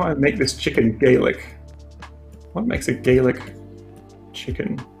wonder how I make this chicken Gaelic. What makes a Gaelic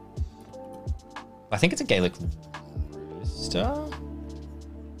chicken? I think it's a Gaelic rooster.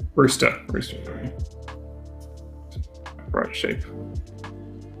 Rooster, sorry. Right shape.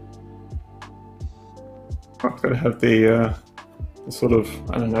 I've got to have the sort of,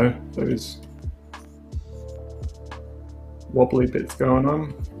 I don't know, those wobbly bits going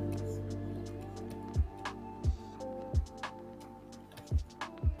on.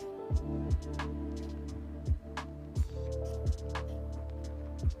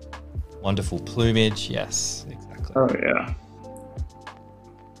 Wonderful plumage, yes, exactly. Oh yeah.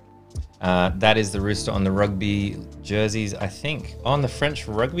 That is the rooster on the rugby jerseys, I think. On the French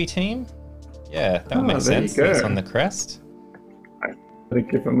rugby team? Yeah, that would make sense. It's on the crest. I'm going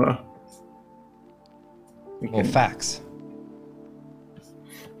to give him a... More facts.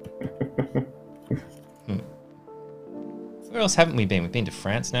 Where else haven't we been? We've been to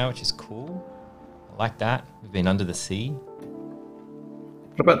France now, which is cool. I like that. We've been under the sea.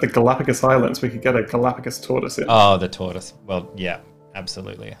 What about the Galapagos Islands? We could get a Galapagos tortoise in. Oh, the tortoise. Well, yeah,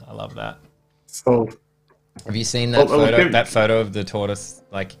 absolutely. I love that. Sold. Have you seen that photo? That photo of the tortoise,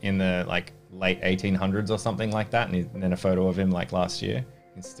 like in the late 1800s or something like that, and then a photo of him like last year.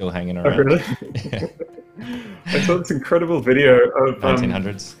 He's still hanging around. Oh, really? Yeah. I saw this incredible video of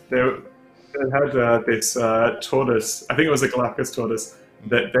 1900s. They had this tortoise. I think it was a Galapagos tortoise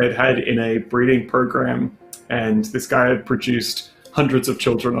that they'd had in a breeding program, and this guy had produced hundreds of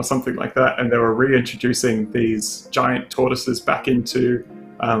children or something like that, and they were reintroducing these giant tortoises back into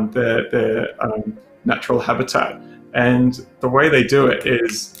their natural habitat. And the way they do it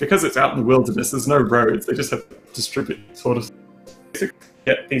is, because it's out in the wilderness, there's no roads, they just have to distribute tortoises. Basically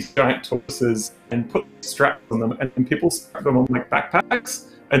get these giant tortoises and put straps on them, and people strap them on like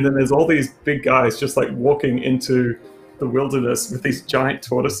backpacks, and then there's all these big guys just like walking into the wilderness with these giant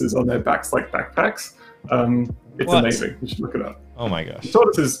tortoises on their backs like backpacks. It's amazing. You should look it up. Oh my gosh. The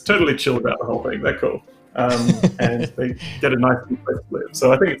tortoises totally chill about the whole thing. They're cool. And they get a nice place to live.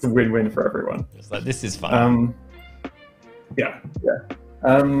 So I think it's a win-win for everyone. It's like, this is fun. Yeah.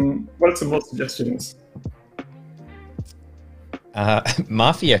 What are some more suggestions?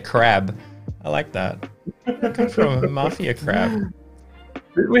 Mafia crab. I like that. Come from a mafia crab.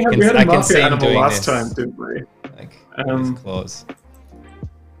 We had a mafia animal last time, didn't we? Like, his claws.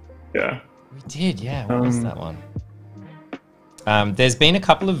 Yeah. We did, yeah. What was that one? There's been a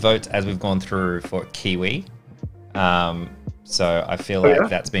couple of votes as we've gone through for kiwi. So I feel like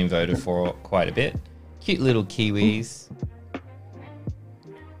that's been voted for quite a bit. Cute little kiwis.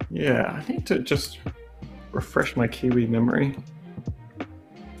 Yeah, I need to just refresh my kiwi memory.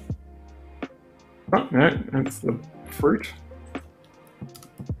 Oh, no, that's the fruit.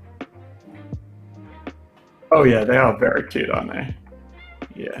 Oh yeah, they are very cute, aren't they?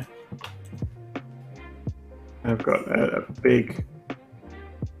 Yeah. I've got a big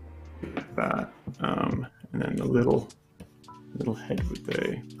that, and then the little head with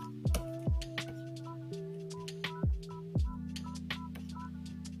the.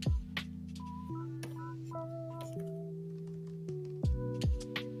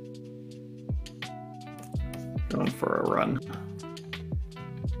 for a run.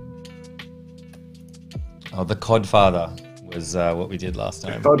 Oh, the Codfather was what we did last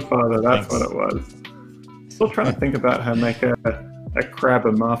time. Godfather, that's Thanks. what it was. Still trying to think about how to make a crab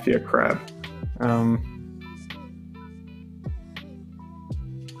a mafia crab.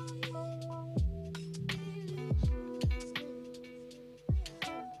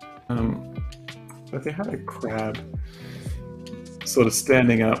 So if you had a crab sort of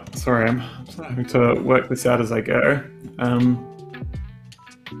standing up, sorry, I'm having to work this out as I go. I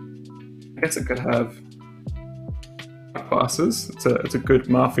guess it could have glasses. It's a good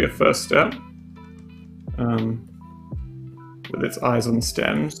mafia first step. With its eyes on the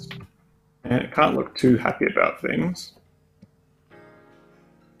stems, and it can't look too happy about things.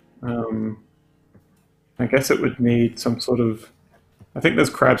 I guess it would need some sort of. I think this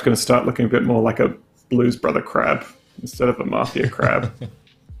crab's going to start looking a bit more like a Blues Brother crab instead of a mafia crab.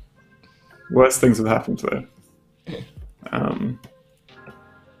 Worse things have happened to it.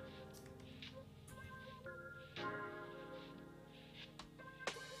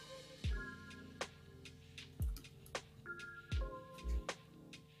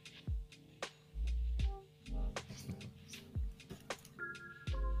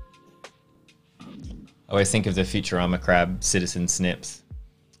 I always think of the Futurama crab, Citizen Snips.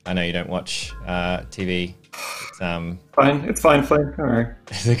 I know you don't watch TV. It's fine, Flynn. All right.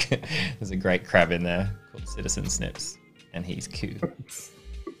 There's a great crab in there called Citizen Snips, and he's cute.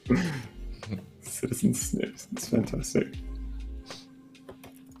 Citizen Snips. It's fantastic.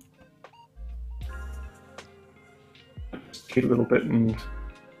 Just cheat a little bit and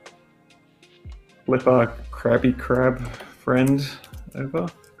flip our crabby crab friend over.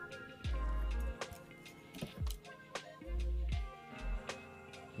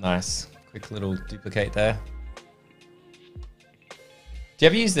 Nice. Quick little duplicate there. Do you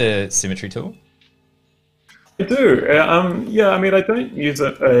ever use the symmetry tool? I do. Yeah, I mean, I don't use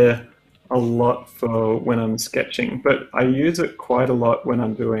it a lot for when I'm sketching, but I use it quite a lot when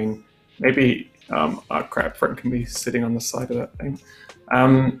I'm doing, maybe our crab friend can be sitting on the side of that thing.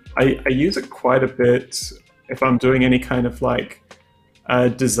 I use it quite a bit if I'm doing any kind of like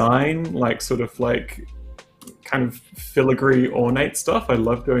design, like sort of like kind of filigree ornate stuff. I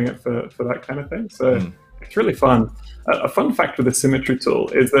love doing it for that kind of thing. So it's really fun. A fun fact with the symmetry tool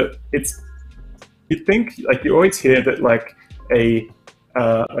is that you think, like, you always hear that like a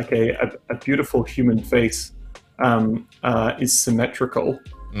beautiful human face is symmetrical.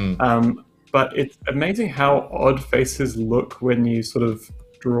 But it's amazing how odd faces look when you sort of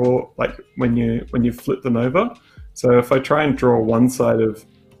draw, like when you flip them over. So if I try and draw one side of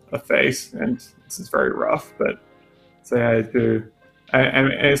a face, and this is very rough, but say I do, and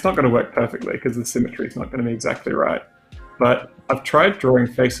it's not going to work perfectly because the symmetry is not going to be exactly right. But I've tried drawing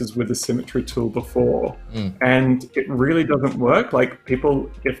faces with the symmetry tool before, and it really doesn't work. Like, people,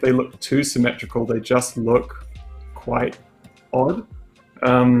 if they look too symmetrical, they just look quite odd.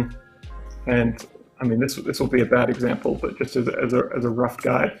 And I mean, this will be a bad example, but just as a rough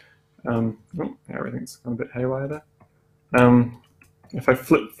guide, everything's gone a bit haywire there. If I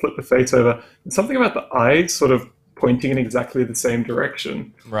flip the face over, there's something about the eyes sort of pointing in exactly the same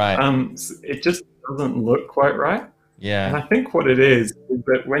direction. Right. It just doesn't look quite right. Yeah. And I think what it is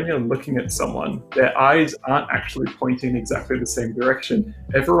that when you're looking at someone, their eyes aren't actually pointing in exactly the same direction.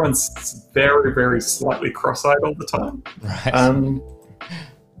 Everyone's very, very slightly cross-eyed all the time. Right.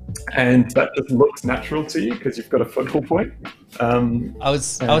 And that just looks natural to you because you've got a focal point. I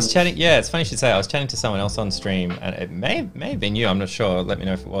was chatting. Yeah, it's funny you should say. I was chatting to someone else on stream, and it may have been you. I'm not sure. Let me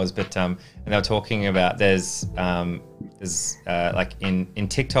know if it was. But and they were talking about there's like in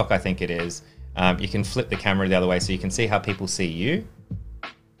TikTok, I think it is. You can flip the camera the other way so you can see how people see you.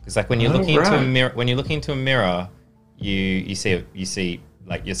 Because like when you're looking into a mirror, you see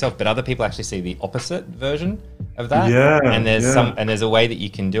like yourself, but other people actually see the opposite version of that. Yeah. And there's a way that you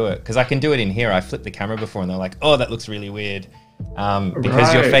can do it. Because I can do it in here. I flipped the camera before, and they're like, "Oh, that looks really weird,"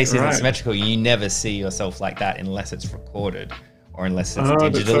 because your face isn't symmetrical. You never see yourself like that unless it's recorded or unless it's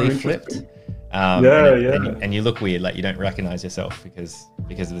digitally flipped. And you look weird, like you don't recognize yourself because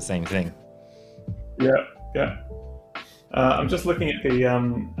of the same thing. Yeah. I'm just looking at the.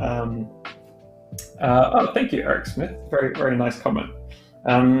 Thank you, Eric Smith. Very, very nice comment.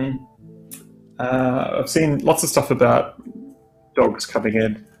 I've seen lots of stuff about dogs coming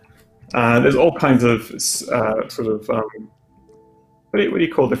in. There's all kinds of what do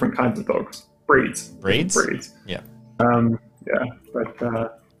you call different kinds of dogs? Breeds. Yeah. But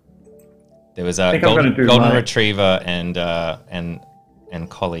there was a golden retriever and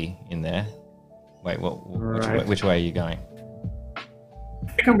collie in there. Wait, which way are you going?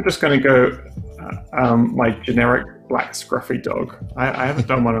 I think I'm just going to go my generic black scruffy dog. I haven't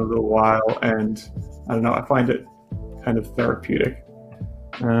done one in a little while, and I don't know. I find it kind of therapeutic.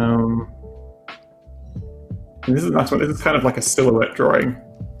 This is a nice one. This is kind of like a silhouette drawing.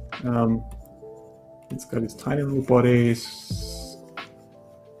 It's got his tiny little bodies.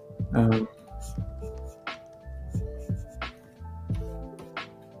 Got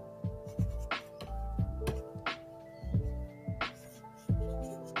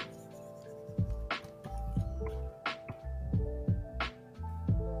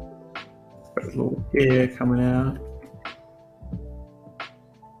his little ear coming out.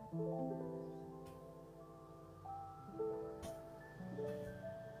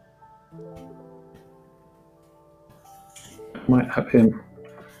 Might have him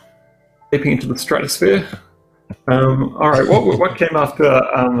leaping into the stratosphere. All right, what came after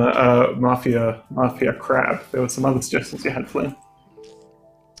Mafia Crab? There were some other suggestions you had, Flynn.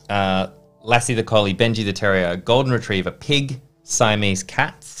 Lassie the Collie, Benji the Terrier, Golden Retriever, Pig, Siamese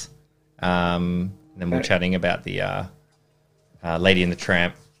Cats. Then we're chatting about the Lady and the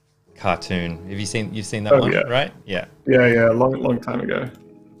Tramp cartoon. You've seen that one, yeah. Right? Yeah. Yeah, long time ago.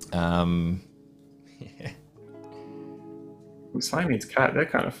 Siamese cat, they're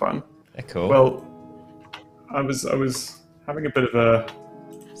kind of fun. They're cool. Well, I was having a bit of a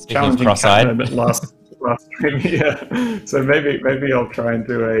challenging cat moment last stream. Yeah, so maybe I'll try and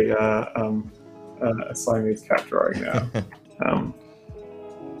do a Siamese cat drawing now.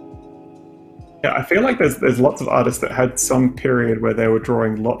 Yeah, I feel like there's lots of artists that had some period where they were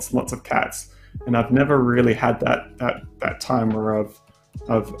drawing lots and lots of cats, and I've never really had that time where I've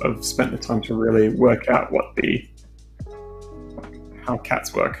spent the time to really work out how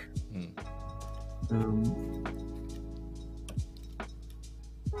cats work.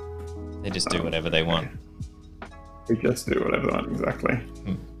 They just do whatever they want. They just do whatever they want, exactly.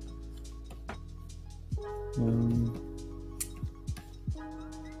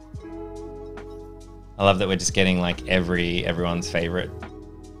 I love that we're just getting like everyone's favorite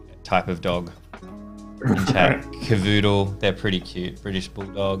type of dog in chat. Cavoodle, they're pretty cute. British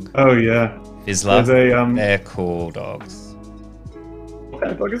Bulldog. Oh yeah. Vizsla, they're cool dogs. What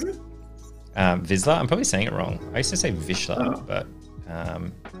kind of dog is it? Vizsla, I'm probably saying it wrong. I used to say Vizsla, but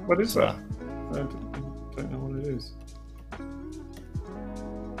what is that? Vizsla. I don't know what it is.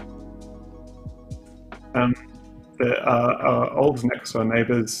 The old next door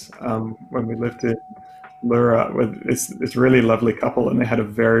neighbours, when we lived in Lura, with this really lovely couple, and they had a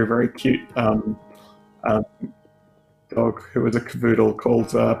very, very cute dog who was a cavoodle called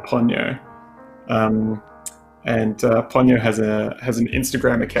Ponyo. And Ponyo has an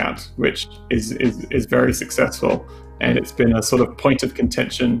Instagram account which is very successful, and it's been a sort of point of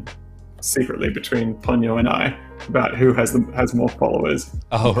contention secretly between Ponyo and I about who has more followers.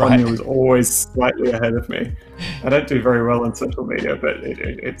 Oh, right. Ponyo is always slightly ahead of me. I don't do very well on social media, but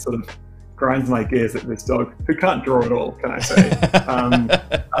it sort of grinds my gears that this dog, who can't draw at all, can I say?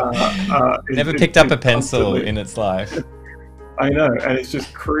 Never picked up a pencil in its life. I know, and it's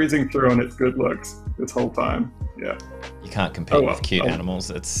just cruising through on its good looks this whole time. Yeah. You can't compete with cute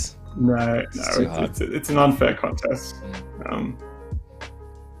animals. It's too hard. It's an unfair contest.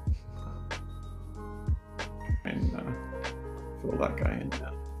 And fill that guy in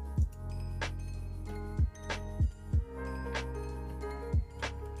now.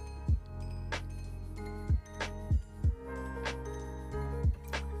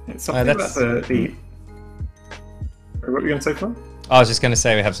 It's something about the. What were you going to say, Flo? I was just going to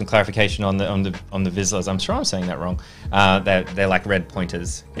say we have some clarification on the Vizslas. I'm sure I'm saying that wrong. They're like red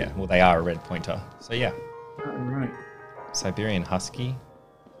pointers. Yeah, well, they are a red pointer. So yeah. Oh, right. Siberian Husky.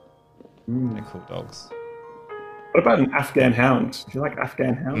 They're cool dogs. What about an Afghan hound? Do you like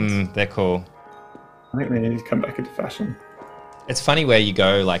Afghan hounds? They're cool. I think they need to come back into fashion. It's funny where you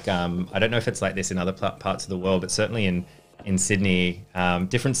go. Like, I don't know if it's like this in other parts of the world, but certainly in Sydney,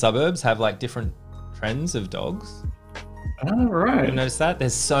 different suburbs have like different trends of dogs. Oh, right. You notice that?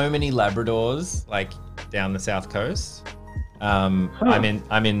 There's so many Labradors like down the south coast. I'm in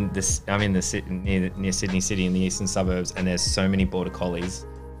near Sydney City in the eastern suburbs, and there's so many border collies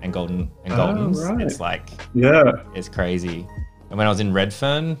and goldens. Right. It's like, it's crazy. And when I was in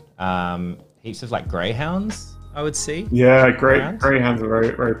Redfern, heaps of like greyhounds I would see. Yeah, greyhounds are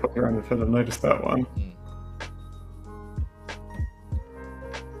very, very popular around the field. I've noticed that one.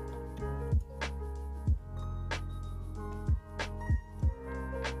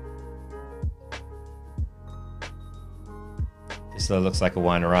 This looks like a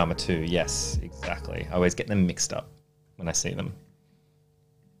Winorama too. Yes, exactly. I always get them mixed up when I see them.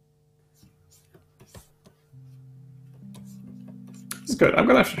 It's good. I'm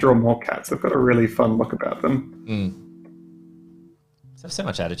going to have to draw more cats. They've got a really fun look about them. They have so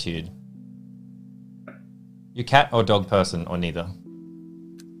much attitude. You cat or dog person or neither?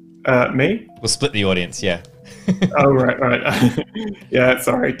 Me? We'll split the audience, yeah. Oh, right. Yeah,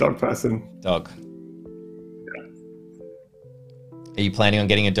 sorry, dog person. Dog. Are you planning on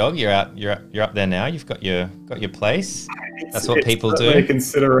getting a dog? You're up there now. You've got your place. That's what people do. A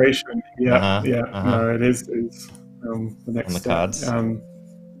consideration. Yeah, No, it is. The next on the step. cards.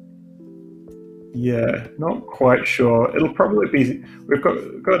 Yeah, not quite sure. It'll probably be. We've got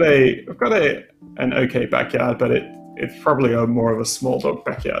an okay backyard, but it's probably more of a small dog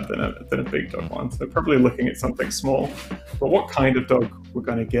backyard than a big dog one. So probably looking at something small. But what kind of dog we're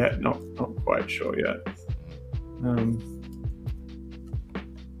going to get, not quite sure yet.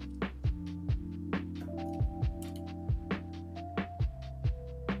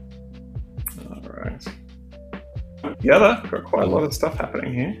 Right. Yeah, got quite a lot of stuff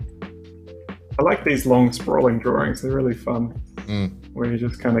happening here. I like these long sprawling drawings. They're really fun. Where you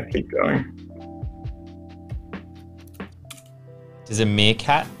just kind of keep going. Does a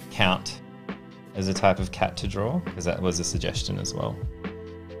meerkat count as a type of cat to draw? Because that was a suggestion as well.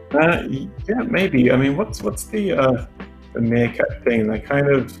 Yeah, maybe. I mean, what's the meerkat thing? They kind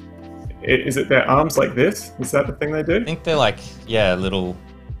of... Is it their arms like this? Is that the thing they do? I think they're like, little...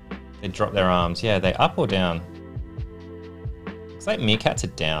 They drop their arms. Yeah, they up or down? Looks like meerkats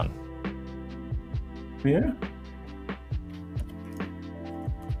are down. Yeah.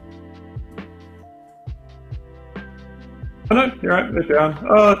 Oh no, you're right, they're down.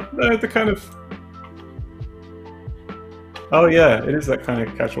 Oh, no, they're kind of... Oh yeah, it is that kind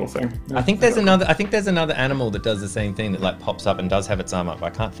of casual thing. Yeah, I think there's another animal that does the same thing, that like pops up and does have its arm up.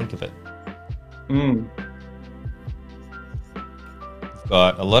 I can't think of it. We've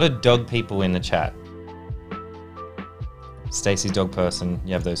got a lot of dog people in the chat. Stacey's dog person.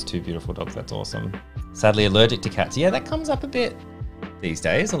 You have those two beautiful dogs. That's awesome. Sadly allergic to cats. Yeah, that comes up a bit these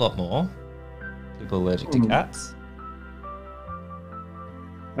days. A lot more people allergic to cats.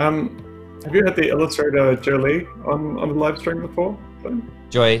 Have you had the illustrator Jolie on the live stream before?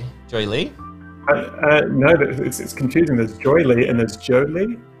 Joy Lee? No, it's confusing. There's Joy Lee and there's Jo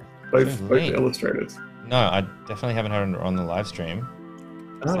Lee, both illustrators. No, I definitely haven't heard her on the live stream.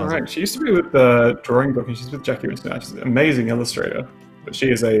 Oh, right. She used to be with the Drawing Book, and she's with Jackie Winston now. She's an amazing illustrator, but she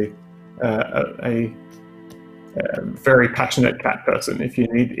is a very passionate cat person. If you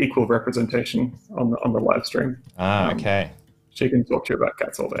need equal representation on the live stream, okay, she can talk to you about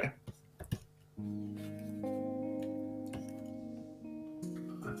cats all day.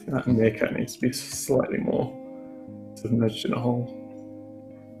 I think that meerkat needs to be slightly more submerged in a hole.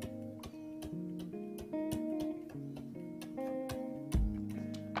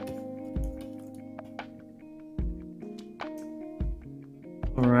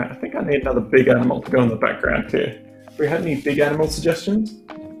 All right, I think I need another big animal to go in the background here. Have we had any big animal suggestions?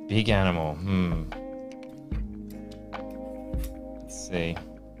 Big animal, Let's see.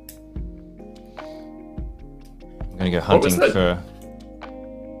 I'm gonna go hunting for a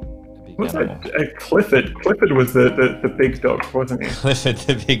big animal. Clifford. Clifford was the big dog, wasn't he? Clifford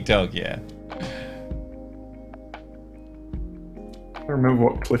the big dog, yeah. I don't remember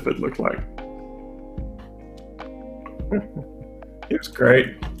what Clifford looked like. He was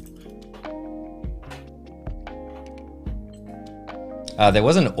great. There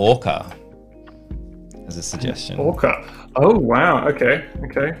was an orca as a suggestion. Orca. Oh wow. Okay.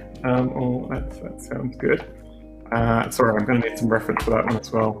 Oh, that sounds good. Sorry, I'm going to need some reference for that one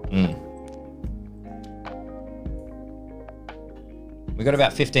as well. We've got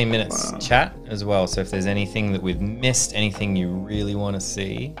about 15 minutes chat as well. So if there's anything that we've missed, anything you really want to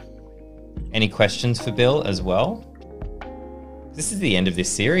see, any questions for Bill as well. This is the end of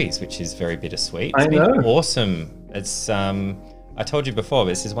this series, which is very bittersweet. It's been awesome. It's I told you before, but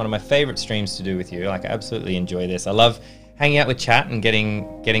this is one of my favorite streams to do with you. Like, I absolutely enjoy this. I love hanging out with chat and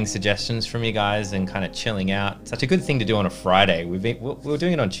getting suggestions from you guys and kind of chilling out. Such a good thing to do on a Friday. We were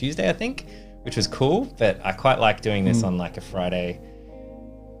doing it on Tuesday, I think, which was cool. But I quite like doing this on like a Friday.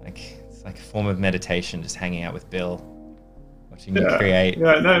 Like, it's like a form of meditation, just hanging out with Bill, watching you create.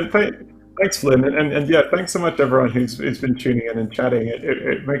 Yeah, no, thanks, Flynn, and yeah, thanks so much everyone who's been tuning in and chatting.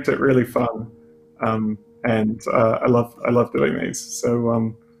 It makes it really fun, and I love doing these.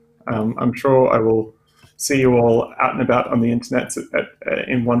 So I'm sure I will see you all out and about on the internet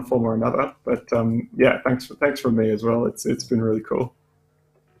in one form or another. But yeah, thanks from me as well. It's been really cool.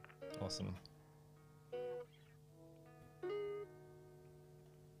 Awesome.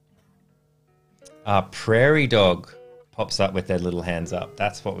 Prairie dog pops up with their little hands up.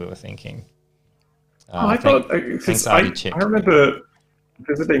 That's what we were thinking. I thought, because I remember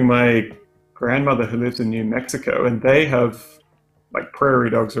visiting my grandmother who lives in New Mexico, and they have like prairie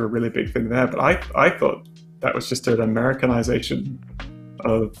dogs are a really big thing there. But I thought that was just an Americanization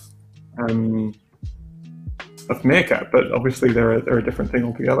of um, meerkat, but obviously they're a different thing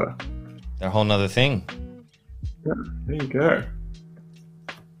altogether. They're a whole nother thing. Yeah, there you go.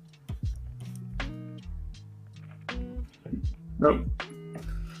 Nope.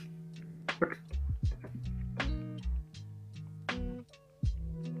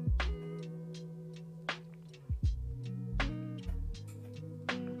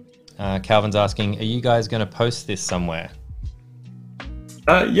 Calvin's asking, are you guys going to post this somewhere?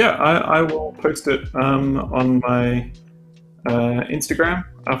 Yeah, I will post it on my Instagram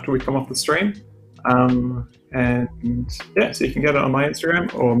after we come off the stream. And yeah, so you can get it on my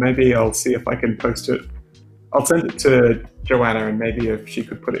Instagram, or maybe I'll see if I can post it. I'll send it to Joanna, and maybe if she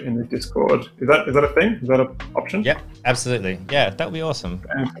could put it in the Discord. Is that a thing? Is that an option? Yeah, absolutely. Yeah, that would be awesome.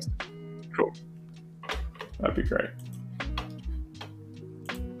 Fantastic. Cool. That'd be great.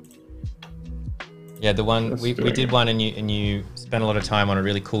 Yeah, the one we did one, and you spent a lot of time on a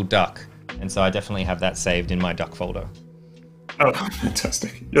really cool duck, and so I definitely have that saved in my duck folder. Oh,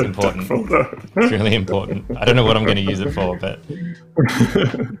 fantastic! It's important. It's really important. I don't know what I'm going to use it for, but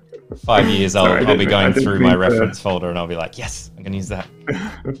 5 years I'll be going through my reference folder, and I'll be like, yes, I'm going to use that.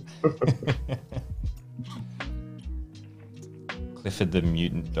 Clifford the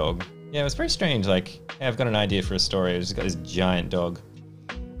mutant dog. Yeah, it was very strange. Like, hey, I've got an idea for a story. I've just got this giant dog.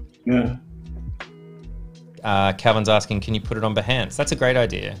 Yeah. Calvin's asking, can you put it on Behance? That's a great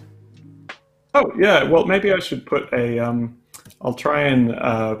idea. Oh yeah. Well, maybe I should put a. I'll try and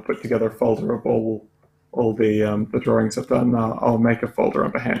put together a folder of all the drawings I've done. I'll make a folder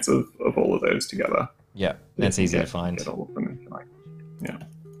on Behance of all of those together. Yeah, that's easy to find. Get all of them, yeah.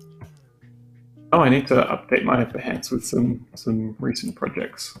 Oh, I need to update my Behance with some recent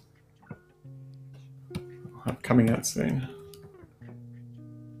projects I'll have coming out soon.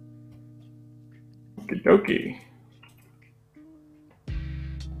 Okie dokie.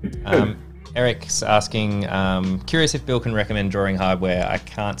 Eric's asking, curious if Bill can recommend drawing hardware. I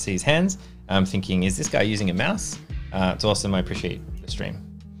can't see his hands. I'm thinking, is this guy using a mouse? It's awesome. I appreciate the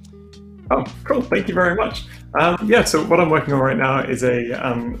stream. Oh, cool. Thank you very much. Yeah, so what I'm working on right now is a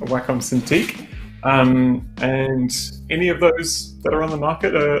Wacom Cintiq. And any of those that are on the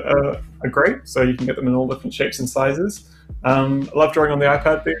market are great. So you can get them in all different shapes and sizes. I love drawing on the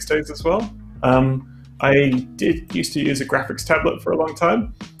iPad these days as well. I used to use a graphics tablet for a long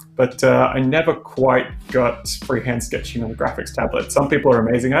time, but I never quite got freehand sketching on the graphics tablet. Some people are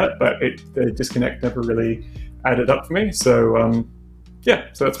amazing at it, but the disconnect never really added up for me. So yeah,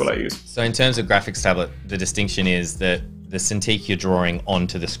 so that's what I use. So in terms of graphics tablet, the distinction is that the Cintiq you're drawing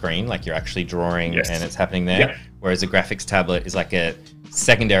onto the screen, like you're actually drawing and it's happening there, whereas a graphics tablet is like a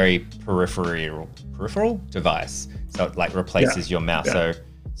secondary peripheral device. So it like replaces your mouse.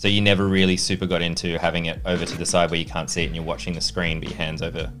 So you never really super got into having it over to the side where you can't see it and you're watching the screen, but your hand's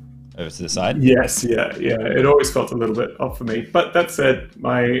over to the side? Yes, yeah. It always felt a little bit off for me. But that said,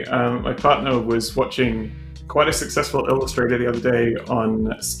 my partner was watching quite a successful illustrator the other day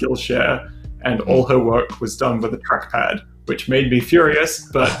on Skillshare, and all her work was done with a trackpad, which made me furious,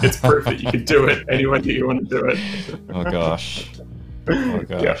 but it's proof that you can do it any way that you want to do it. Oh gosh.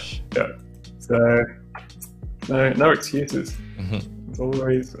 Yeah. So no excuses. There's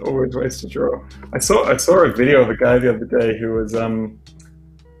always ways to draw. I saw a video of a guy the other day who was a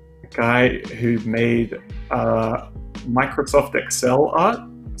guy who made Microsoft Excel art.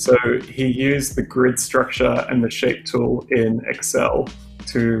 So he used the grid structure and the shape tool in Excel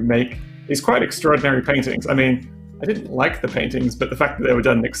to make these quite extraordinary paintings. I mean, I didn't like the paintings, but the fact that they were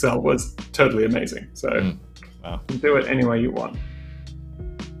done in Excel was totally amazing. So wow. You can do it any way you want.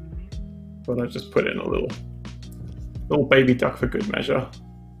 But I just put in a little baby duck for good measure.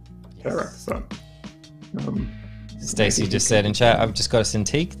 Yes. So, Stacey just said in chat, I've just got a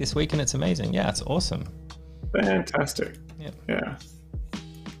Cintiq this week and it's amazing. Yeah, it's awesome. Fantastic. Yeah.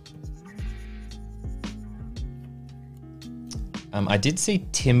 I did see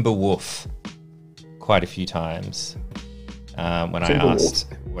Timberwolf quite a few times when I asked,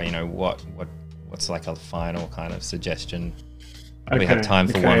 well, what's like a final kind of suggestion. We have time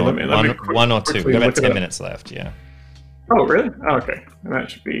for one or two. We've got about 10 minutes left. Yeah. Oh, really? Oh, okay. And that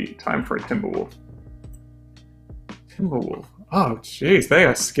should be time for a Timberwolf. Timberwolf. Oh, jeez, they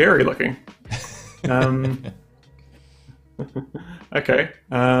are scary looking. Okay.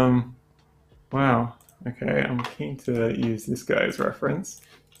 Wow. Okay, I'm keen to use this guy's reference.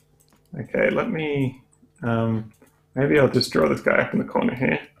 Okay, let me. Maybe I'll just draw this guy up in the corner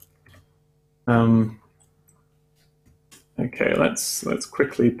here. Okay, let's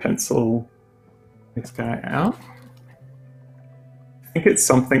quickly pencil this guy out. I think it's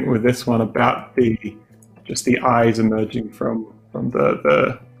something with this one about just the eyes emerging from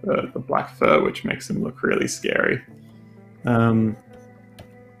the black fur, which makes him look really scary.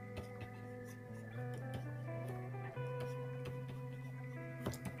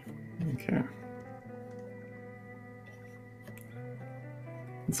 Okay.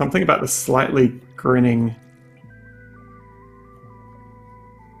 Something about the slightly grinning.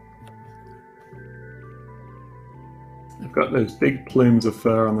 They've got those big plumes of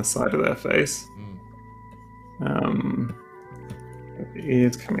fur on the side of their face. The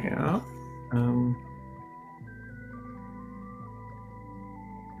ears coming out.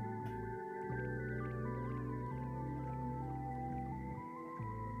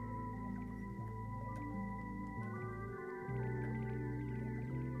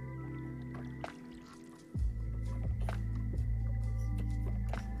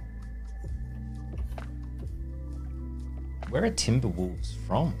 Where are timber wolves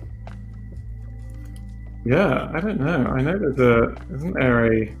from? Yeah, I don't know. I know is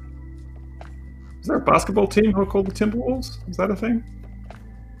there a basketball team who are called the Timberwolves? Is that a thing?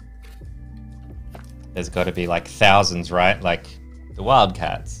 There's got to be like thousands, right? Like the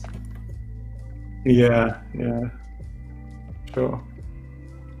Wildcats. Yeah, sure.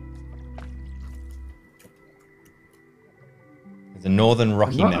 There's a northern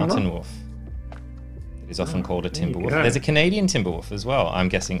Rocky Mountain wolf. Is often called a timber wolf. There's a Canadian timber wolf as well. I'm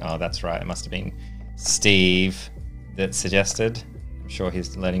guessing, oh, that's right. It must have been Steve that suggested. I'm sure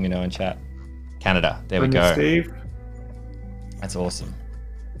he's letting me know in chat. Canada. There we go. Steve. That's awesome.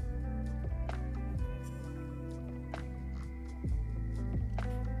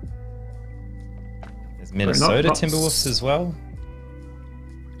 There's Minnesota Timberwolves as well.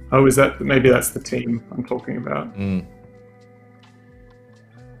 Oh, maybe that's the team I'm talking about.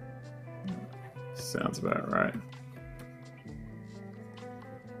 Sounds about right.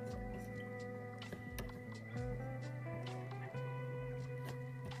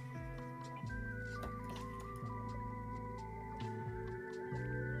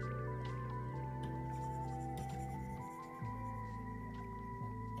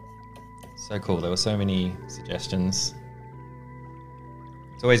 So cool. There were so many suggestions.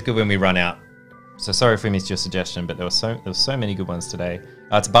 It's always good when we run out. So sorry if we missed your suggestion, but there were so many good ones today.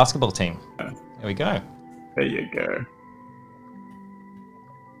 It's a basketball team. There we go. There you go.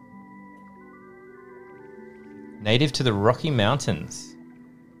 Native to the Rocky Mountains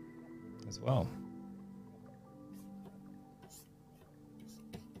as well.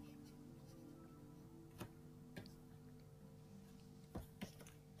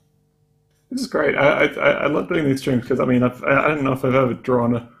 This is great. I love doing these streams because I don't know if I've ever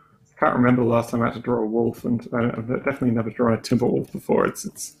drawn I can't remember the last time I had to draw a wolf, and I've definitely never drawn a timber wolf before.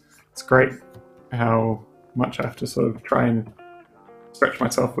 It's great how much I have to sort of try and stretch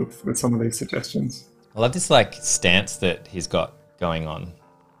myself with some of these suggestions. I love this like stance that he's got going on.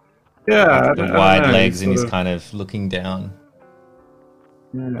 Yeah, the wide legs and he's kind of looking down.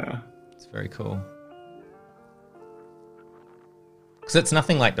 Yeah, it's very cool. Because it's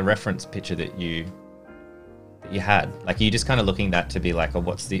nothing like the reference picture that you had. Like you're just kind of looking that to be like, oh,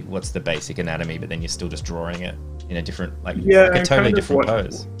 what's the basic anatomy, but then you're still just drawing it in a different like a totally different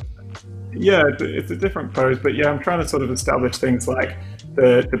pose. Yeah, it's a different pose, but yeah, I'm trying to sort of establish things like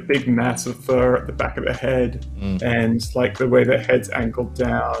the big mass of fur at the back of the head, and like the way the head's angled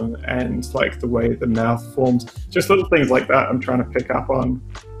down, and like the way the mouth forms. Just little things like that I'm trying to pick up on,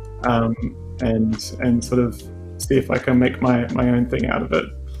 and sort of see if I can make my own thing out of it.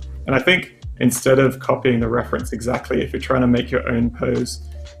 And I think instead of copying the reference exactly, if you're trying to make your own pose,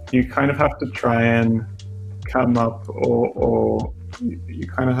 you kind of have to try and come up or you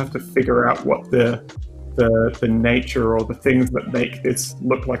kind of have to figure out what the nature or the things that make this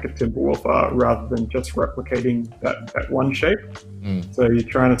look like a timber wolf are, rather than just replicating that one shape. So you're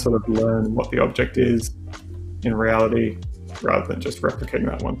trying to sort of learn what the object is in reality, rather than just replicating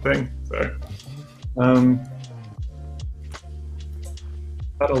that one thing. So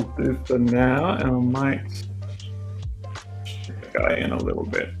that'll do for now, and I might stick the guy in a little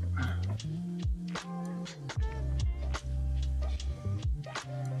bit.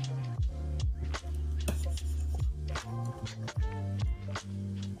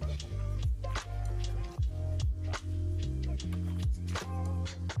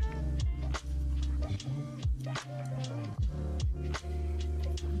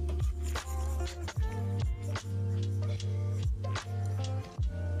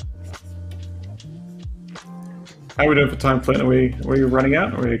 How are we doing for time, Flint? Are we running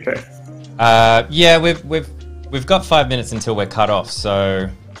out? Or are we okay? Yeah, we've We've got 5 minutes until we're cut off, so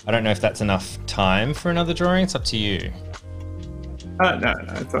I don't know if that's enough time for another drawing. It's up to you. No,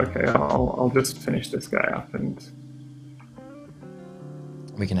 it's okay. I'll just finish this guy up and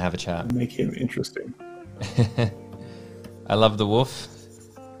we can have a chat. Make him interesting. I love the wolf.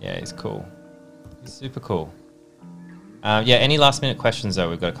 Yeah, he's cool. He's super cool. Yeah, any last minute questions though?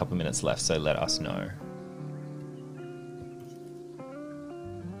 We've got a couple minutes left, so let us know.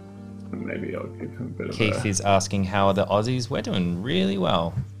 Maybe I'll give him a bit Keith of a... is asking, how are the Aussies? We're doing really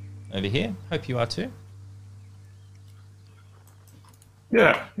well over here. Hope you are too.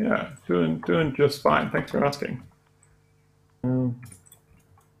 Yeah, doing just fine. Thanks for asking.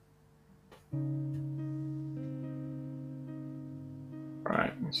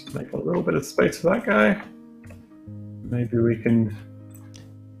 Right, let's make a little bit of space for that guy. Maybe we can...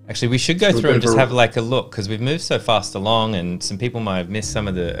 Actually, we should go through and just have like a look, because we've moved so fast along and some people might have missed some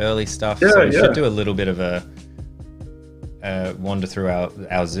of the early stuff. Yeah, so we should do a little bit of a wander through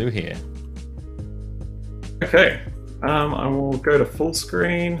our zoo here. Okay, I will go to full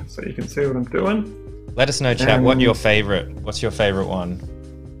screen so you can see what I'm doing. Let us know, chat, what's your favorite one?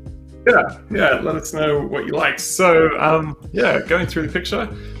 Yeah, let us know what you like. So, going through the picture,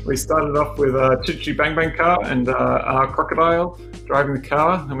 we started off with a Choo Bang Bang car and our crocodile driving the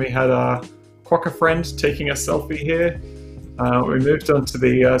car, and we had a quokka friend taking a selfie here. We moved on to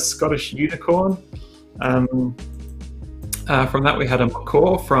the Scottish unicorn. From that, we had a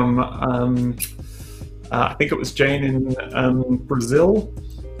macaw from, I think it was Jane in Brazil.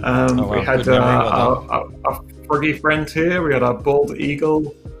 We had our froggy friend here. We had our bald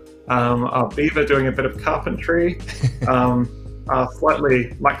eagle. Our beaver doing a bit of carpentry, our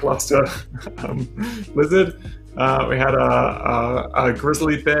slightly lackluster lizard. We had a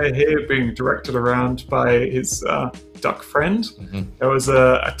grizzly bear here being directed around by his duck friend. Mm-hmm. There was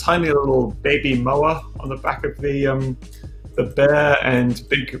a tiny little baby moa on the back of the bear, and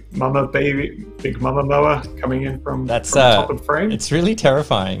big mama moa coming in from the top of the frame. It's really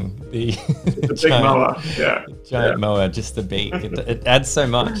terrifying. The big moa, giant moa, just the beak. It adds so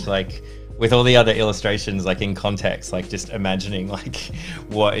much, like with all the other illustrations, like in context, like just imagining like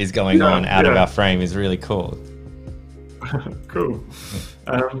what is going on out of our frame is really cool. Cool.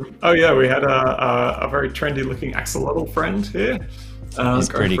 We had a very trendy looking axolotl friend here. He's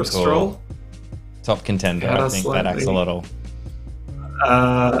pretty cool. Stroll. Top contender, I think, that axolotl.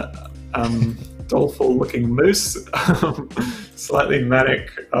 Doleful looking moose, slightly manic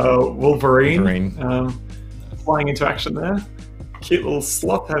Wolverine. Flying into action there. Cute little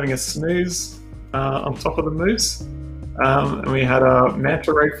sloth having a snooze on top of the moose. And we had a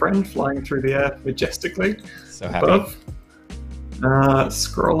manta ray friend flying through the air majestically. So happy.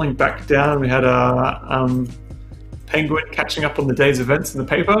 Scrolling back down, we had a penguin catching up on the day's events in the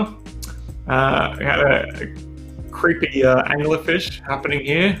paper. We had a creepy anglerfish happening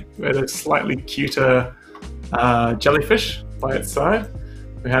here. We had a slightly cuter jellyfish by its side.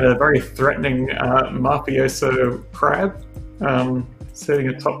 We had a very threatening mafioso crab sitting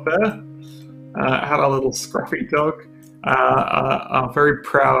atop there. Had a little scruffy dog. A very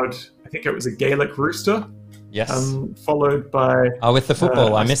proud, I think it was a Gaelic rooster. Yes. Followed by... with the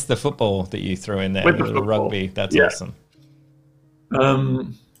football. I missed the football that you threw in there. With the little rugby. That's awesome.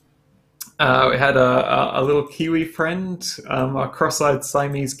 We had a little Kiwi friend, a cross-eyed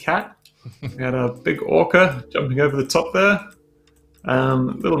Siamese cat. We had a big orca jumping over the top there.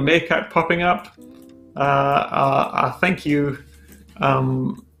 Little meerkat popping up. Thank you.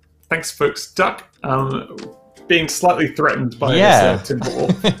 Thanks, folks. Duck. Being slightly threatened by this timber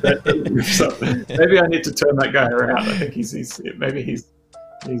wolf. So maybe I need to turn that guy around. I think he's okay.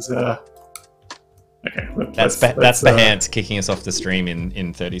 That's Behance kicking us off the stream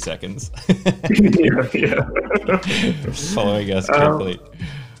in 30 seconds. Following us carefully.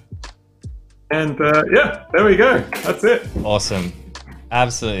 And there we go. That's it. Awesome.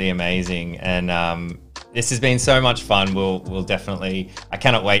 Absolutely amazing. And this has been so much fun. We'll definitely, I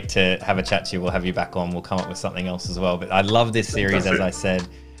cannot wait to have a chat to you. We'll have you back on. We'll come up with something else as well. But I love this series, as I said.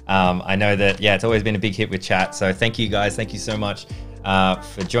 I know that, it's always been a big hit with chat. So thank you guys. Thank you so much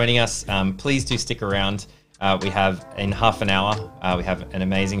for joining us. Please do stick around. We have, in half an hour, we have an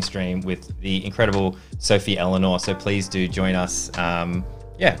amazing stream with the incredible Sophie Eleanor. So please do join us. Going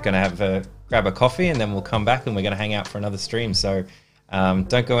to grab a coffee, and then we'll come back and we're going to hang out for another stream. So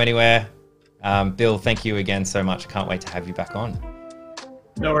don't go anywhere. Bill, thank you again so much. Can't wait to have you back on.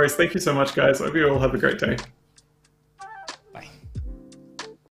 No worries. Thank you so much, guys. I hope you all have a great day.